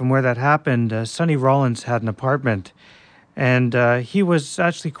street from where that happened, Sonny Rollins had an apartment, and he was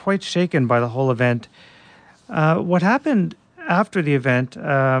actually quite shaken by the whole event. What happened after the event,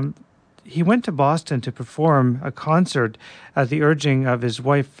 he went to Boston to perform a concert at the urging of his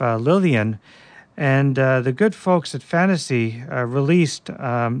wife, Lillian, and the good folks at Fantasy released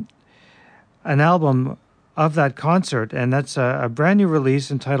an album of that concert, and that's a brand new release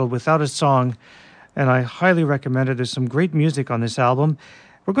entitled Without a Song, and I highly recommend it. There's some great music on this album.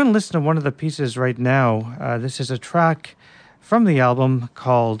 We're going to listen to one of the pieces right now. This is a track from the album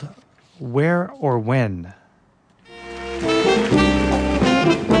called Where or When.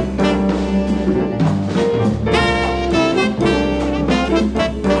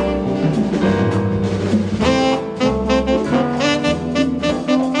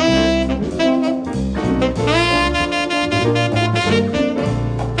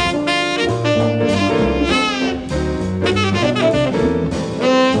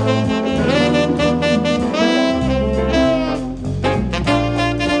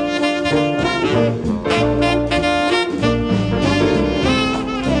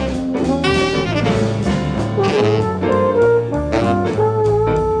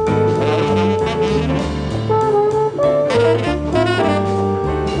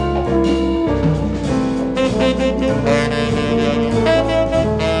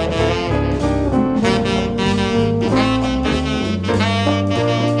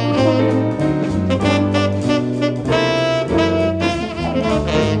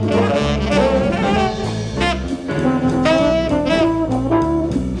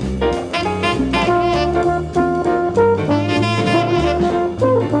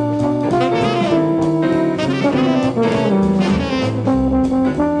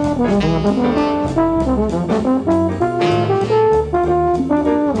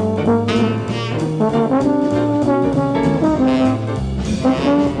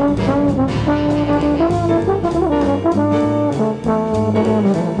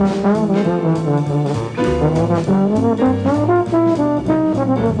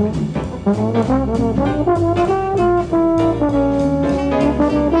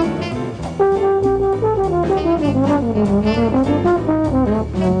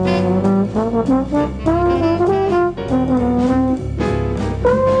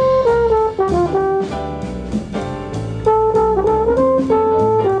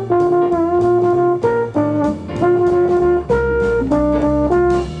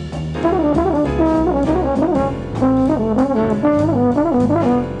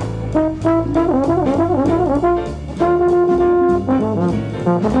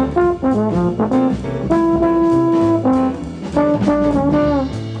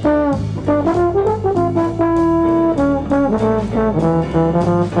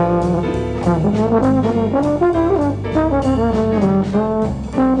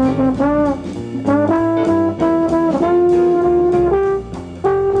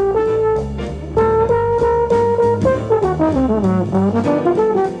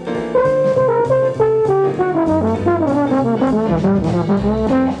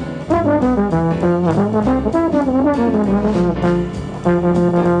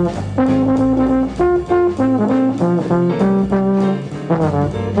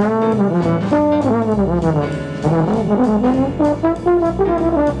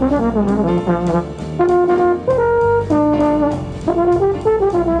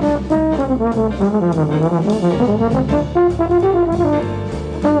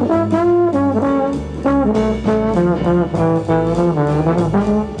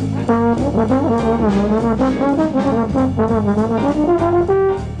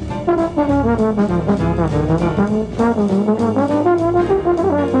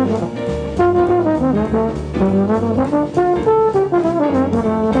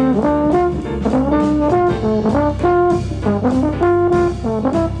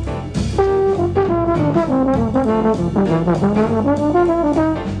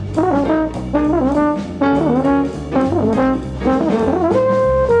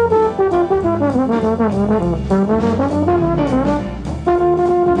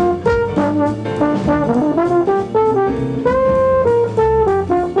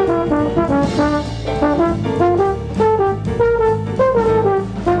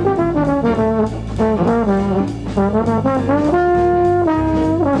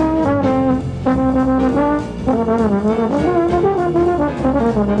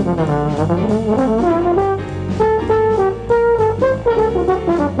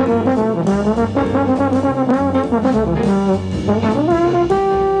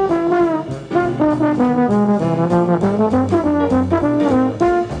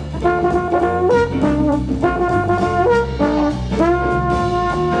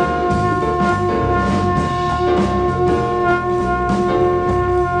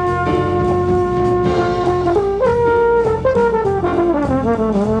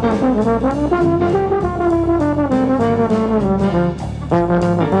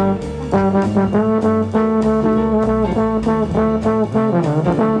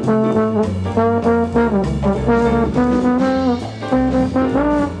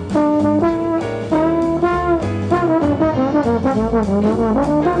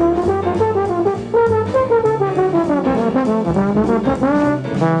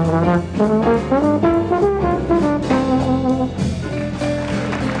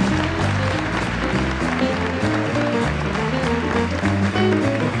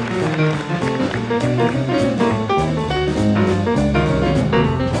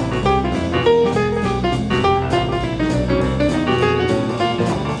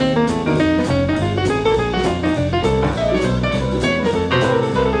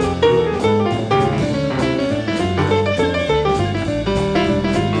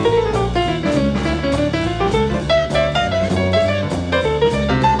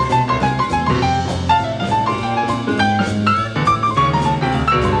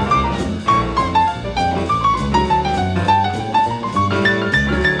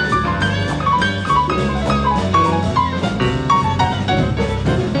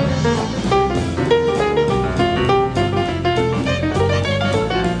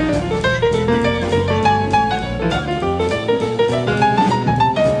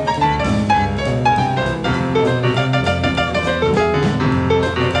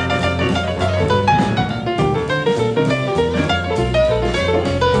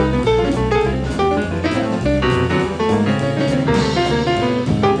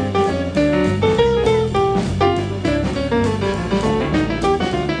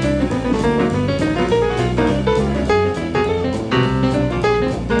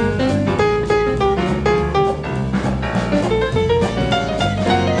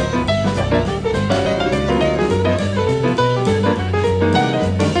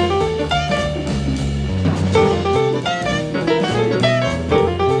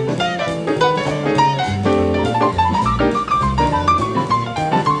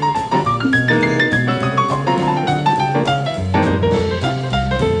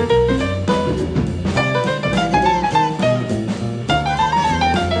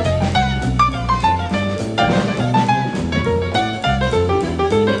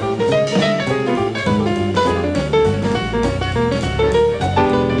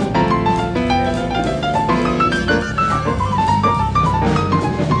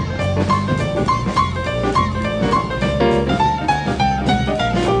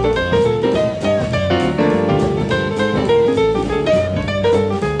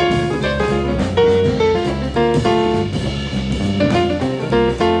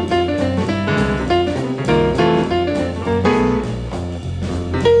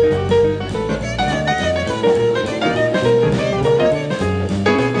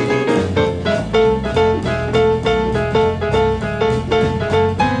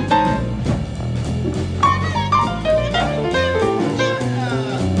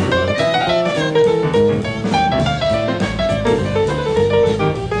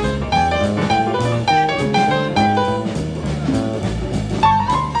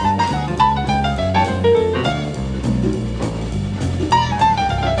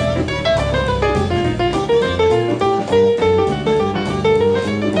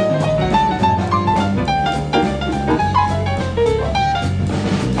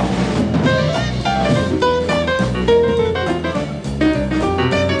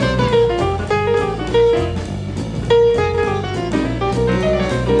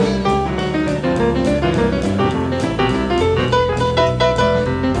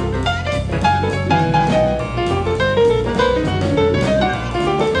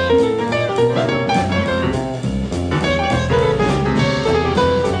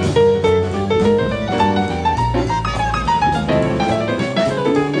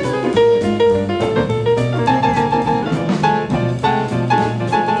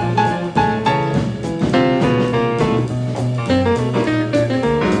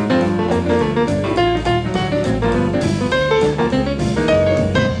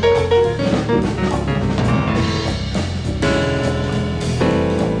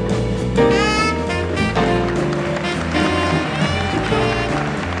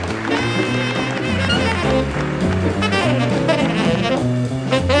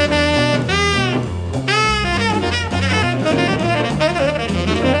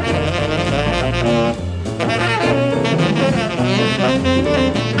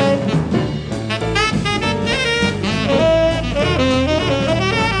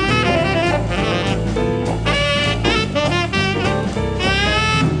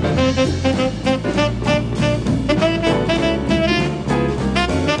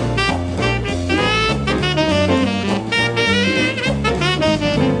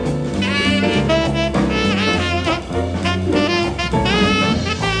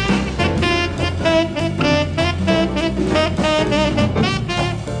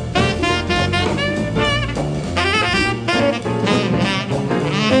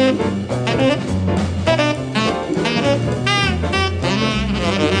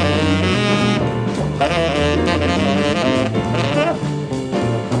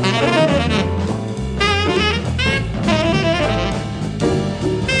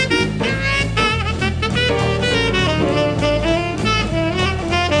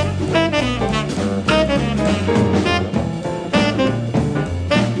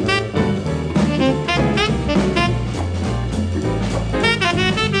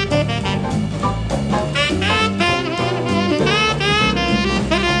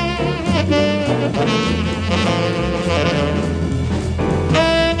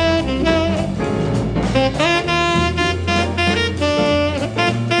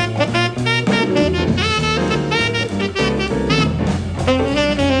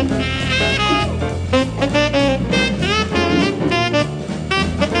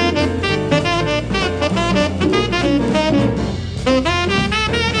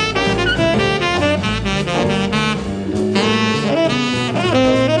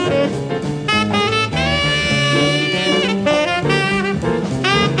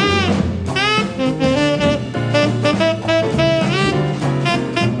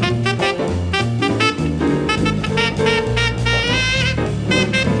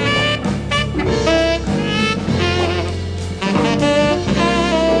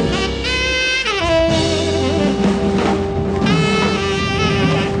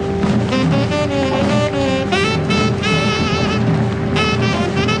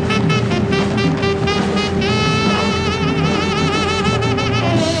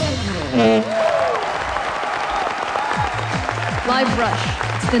 Live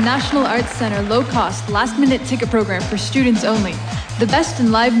Rush. It's the National Arts Centre low-cost, last-minute ticket program for students only. The best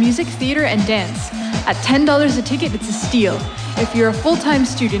in live music, theatre, and dance. At $10 a ticket, it's a steal. If you're a full-time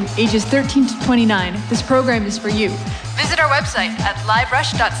student, ages 13 to 29, this program is for you. Visit our website at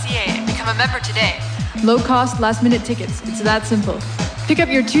liverush.ca and become a member today. Low-cost, last-minute tickets. It's that simple. Pick up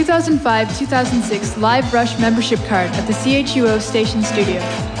your 2005-2006 Live Rush membership card at the CHUO Station Studio.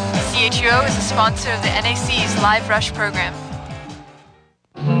 CHUO is a sponsor of the NAC's Live Rush program.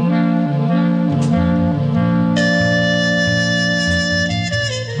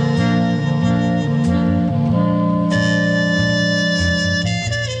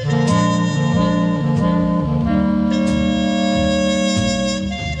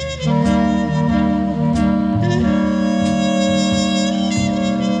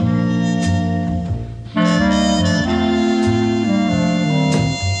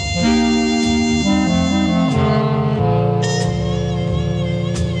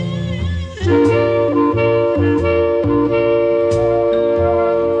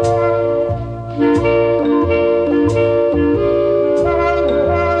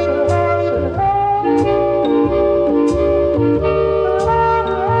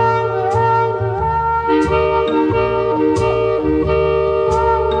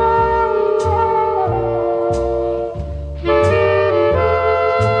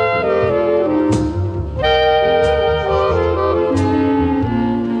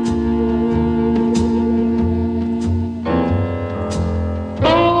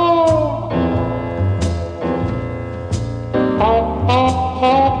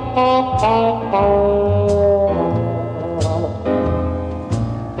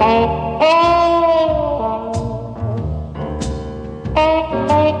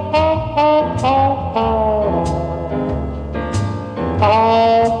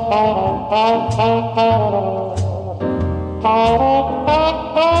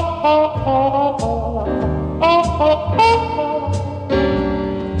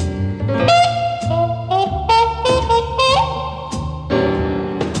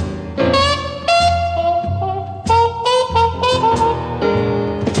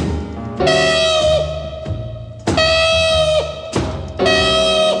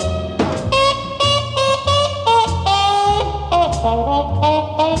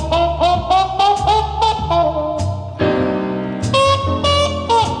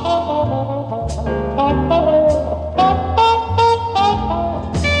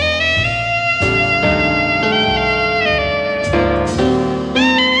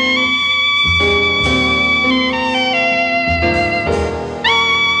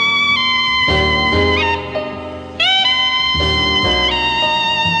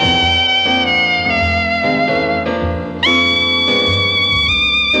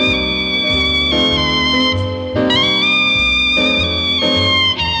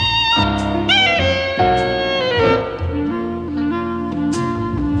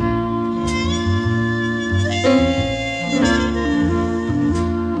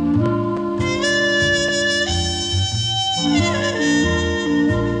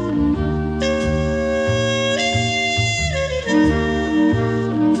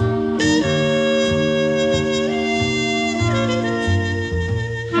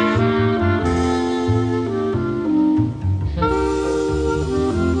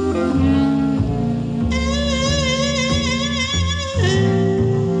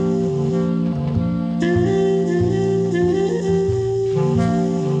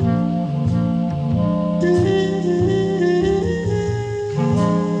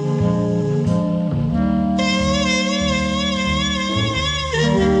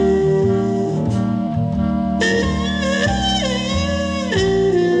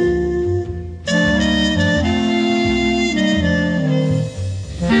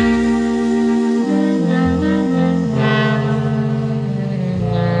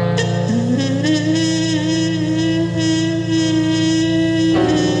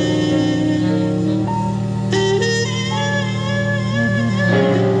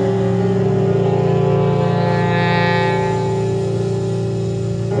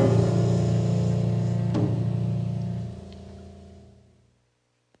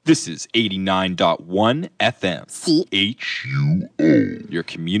 This is 89.1 FM. CHUO. Your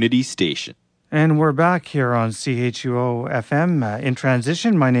community station. And we're back here on CHUO FM in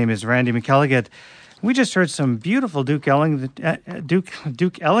transition. My name is Randy McElligott. We just heard some beautiful Duke Ellington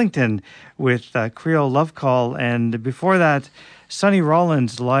with Creole Love Call. And before that, Sonny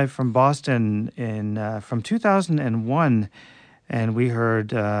Rollins live from Boston from 2001. And we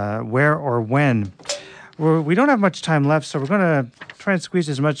heard Where or When. We don't have much time left, so we're going to try and squeeze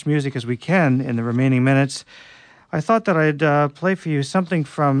as much music as we can in the remaining minutes. I thought that I'd play for you something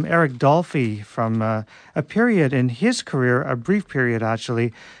from Eric Dolphy from a period in his career, a brief period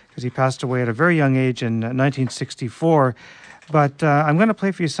actually, because he passed away at a very young age in 1964. But I'm going to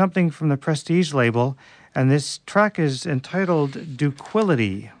play for you something from the Prestige label, and this track is entitled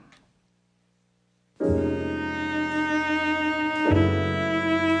Duquility.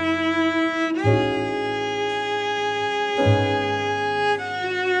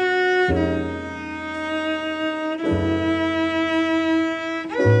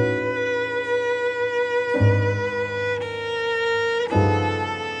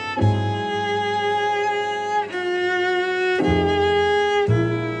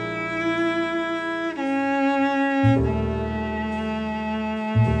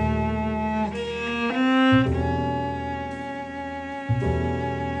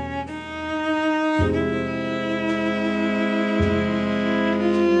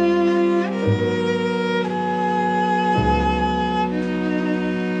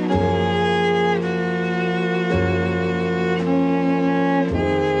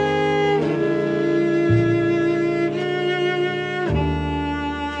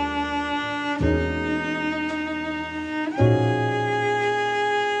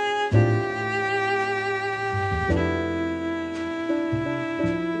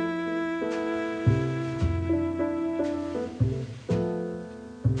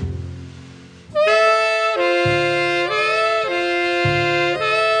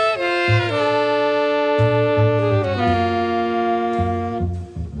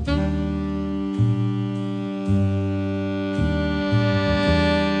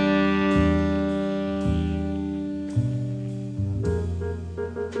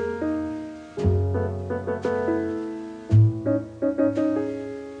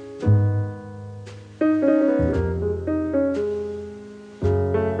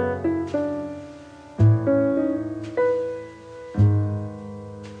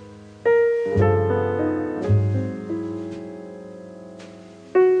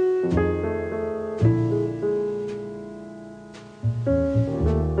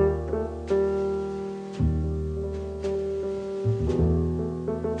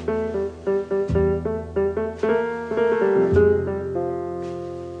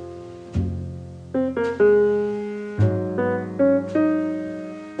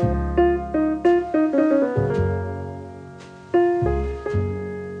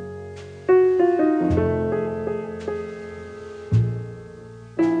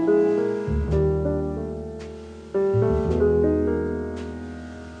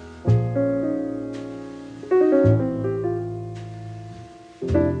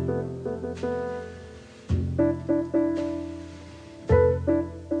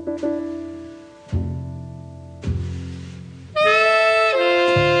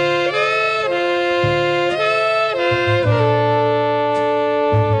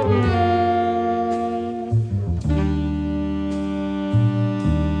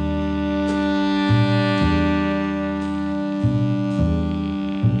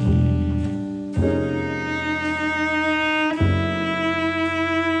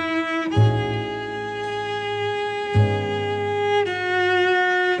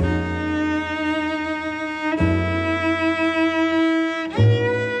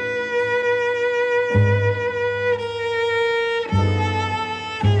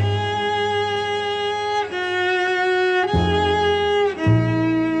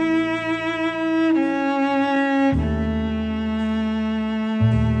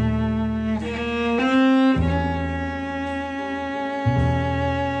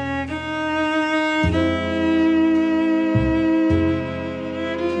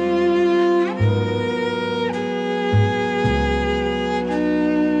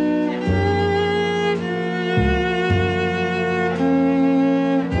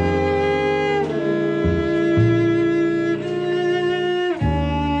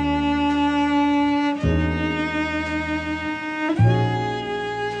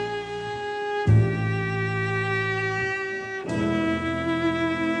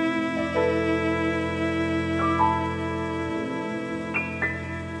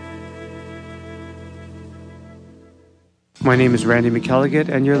 My name is Randy McElligott,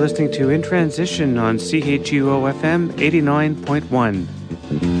 and you're listening to In Transition on CHUO FM 89.1.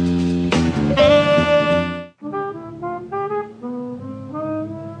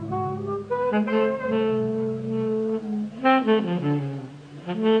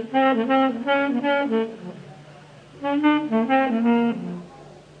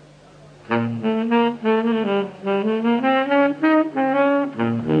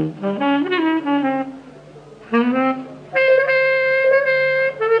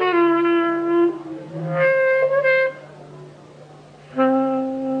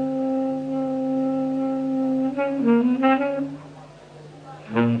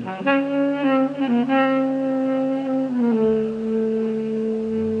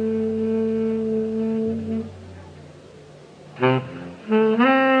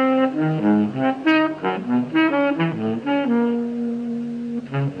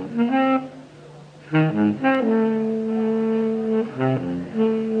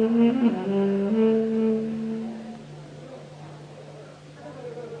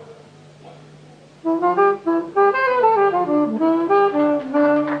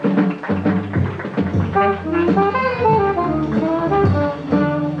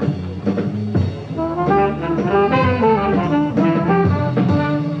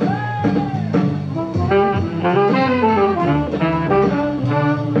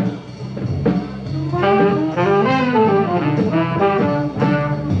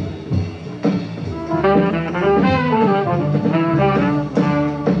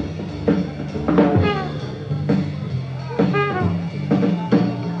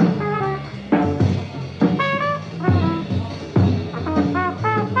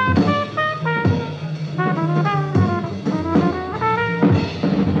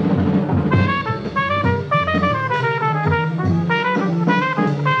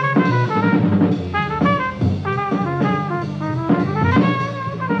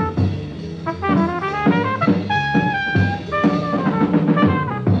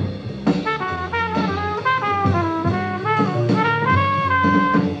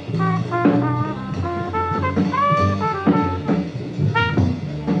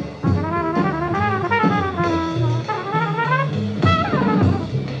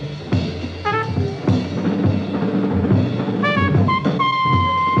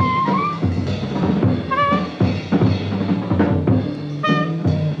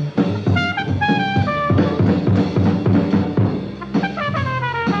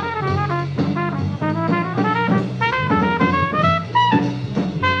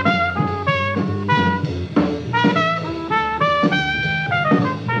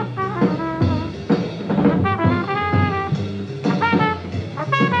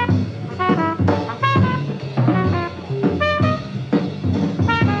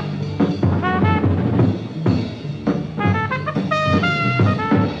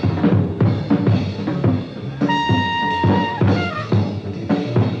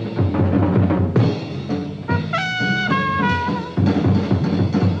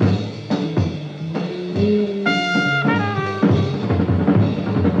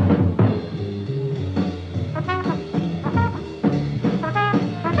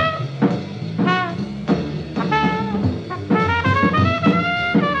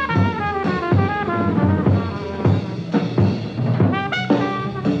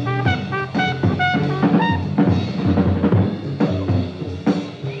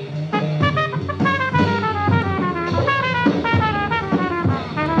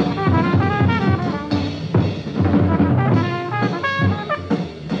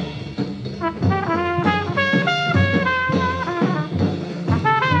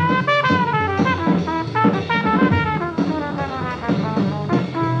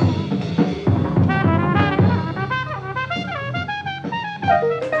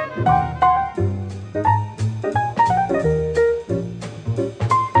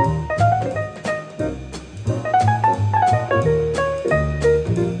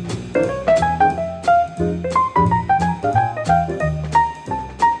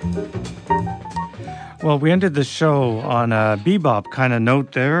 Well, we ended the show on a bebop kind of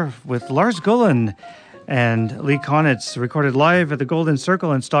note there with Lars Gullen and Lee Konitz, recorded live at the Golden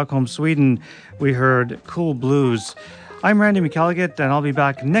Circle in Stockholm, Sweden. We heard Cool Blues. I'm Randy McElligott, and I'll be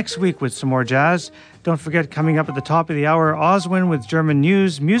back next week with some more jazz. Don't forget, coming up at the top of the hour, Oswin with German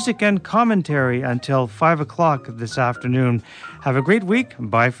news, music, and commentary until 5 o'clock this afternoon. Have a great week.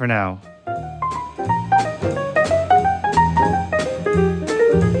 Bye for now.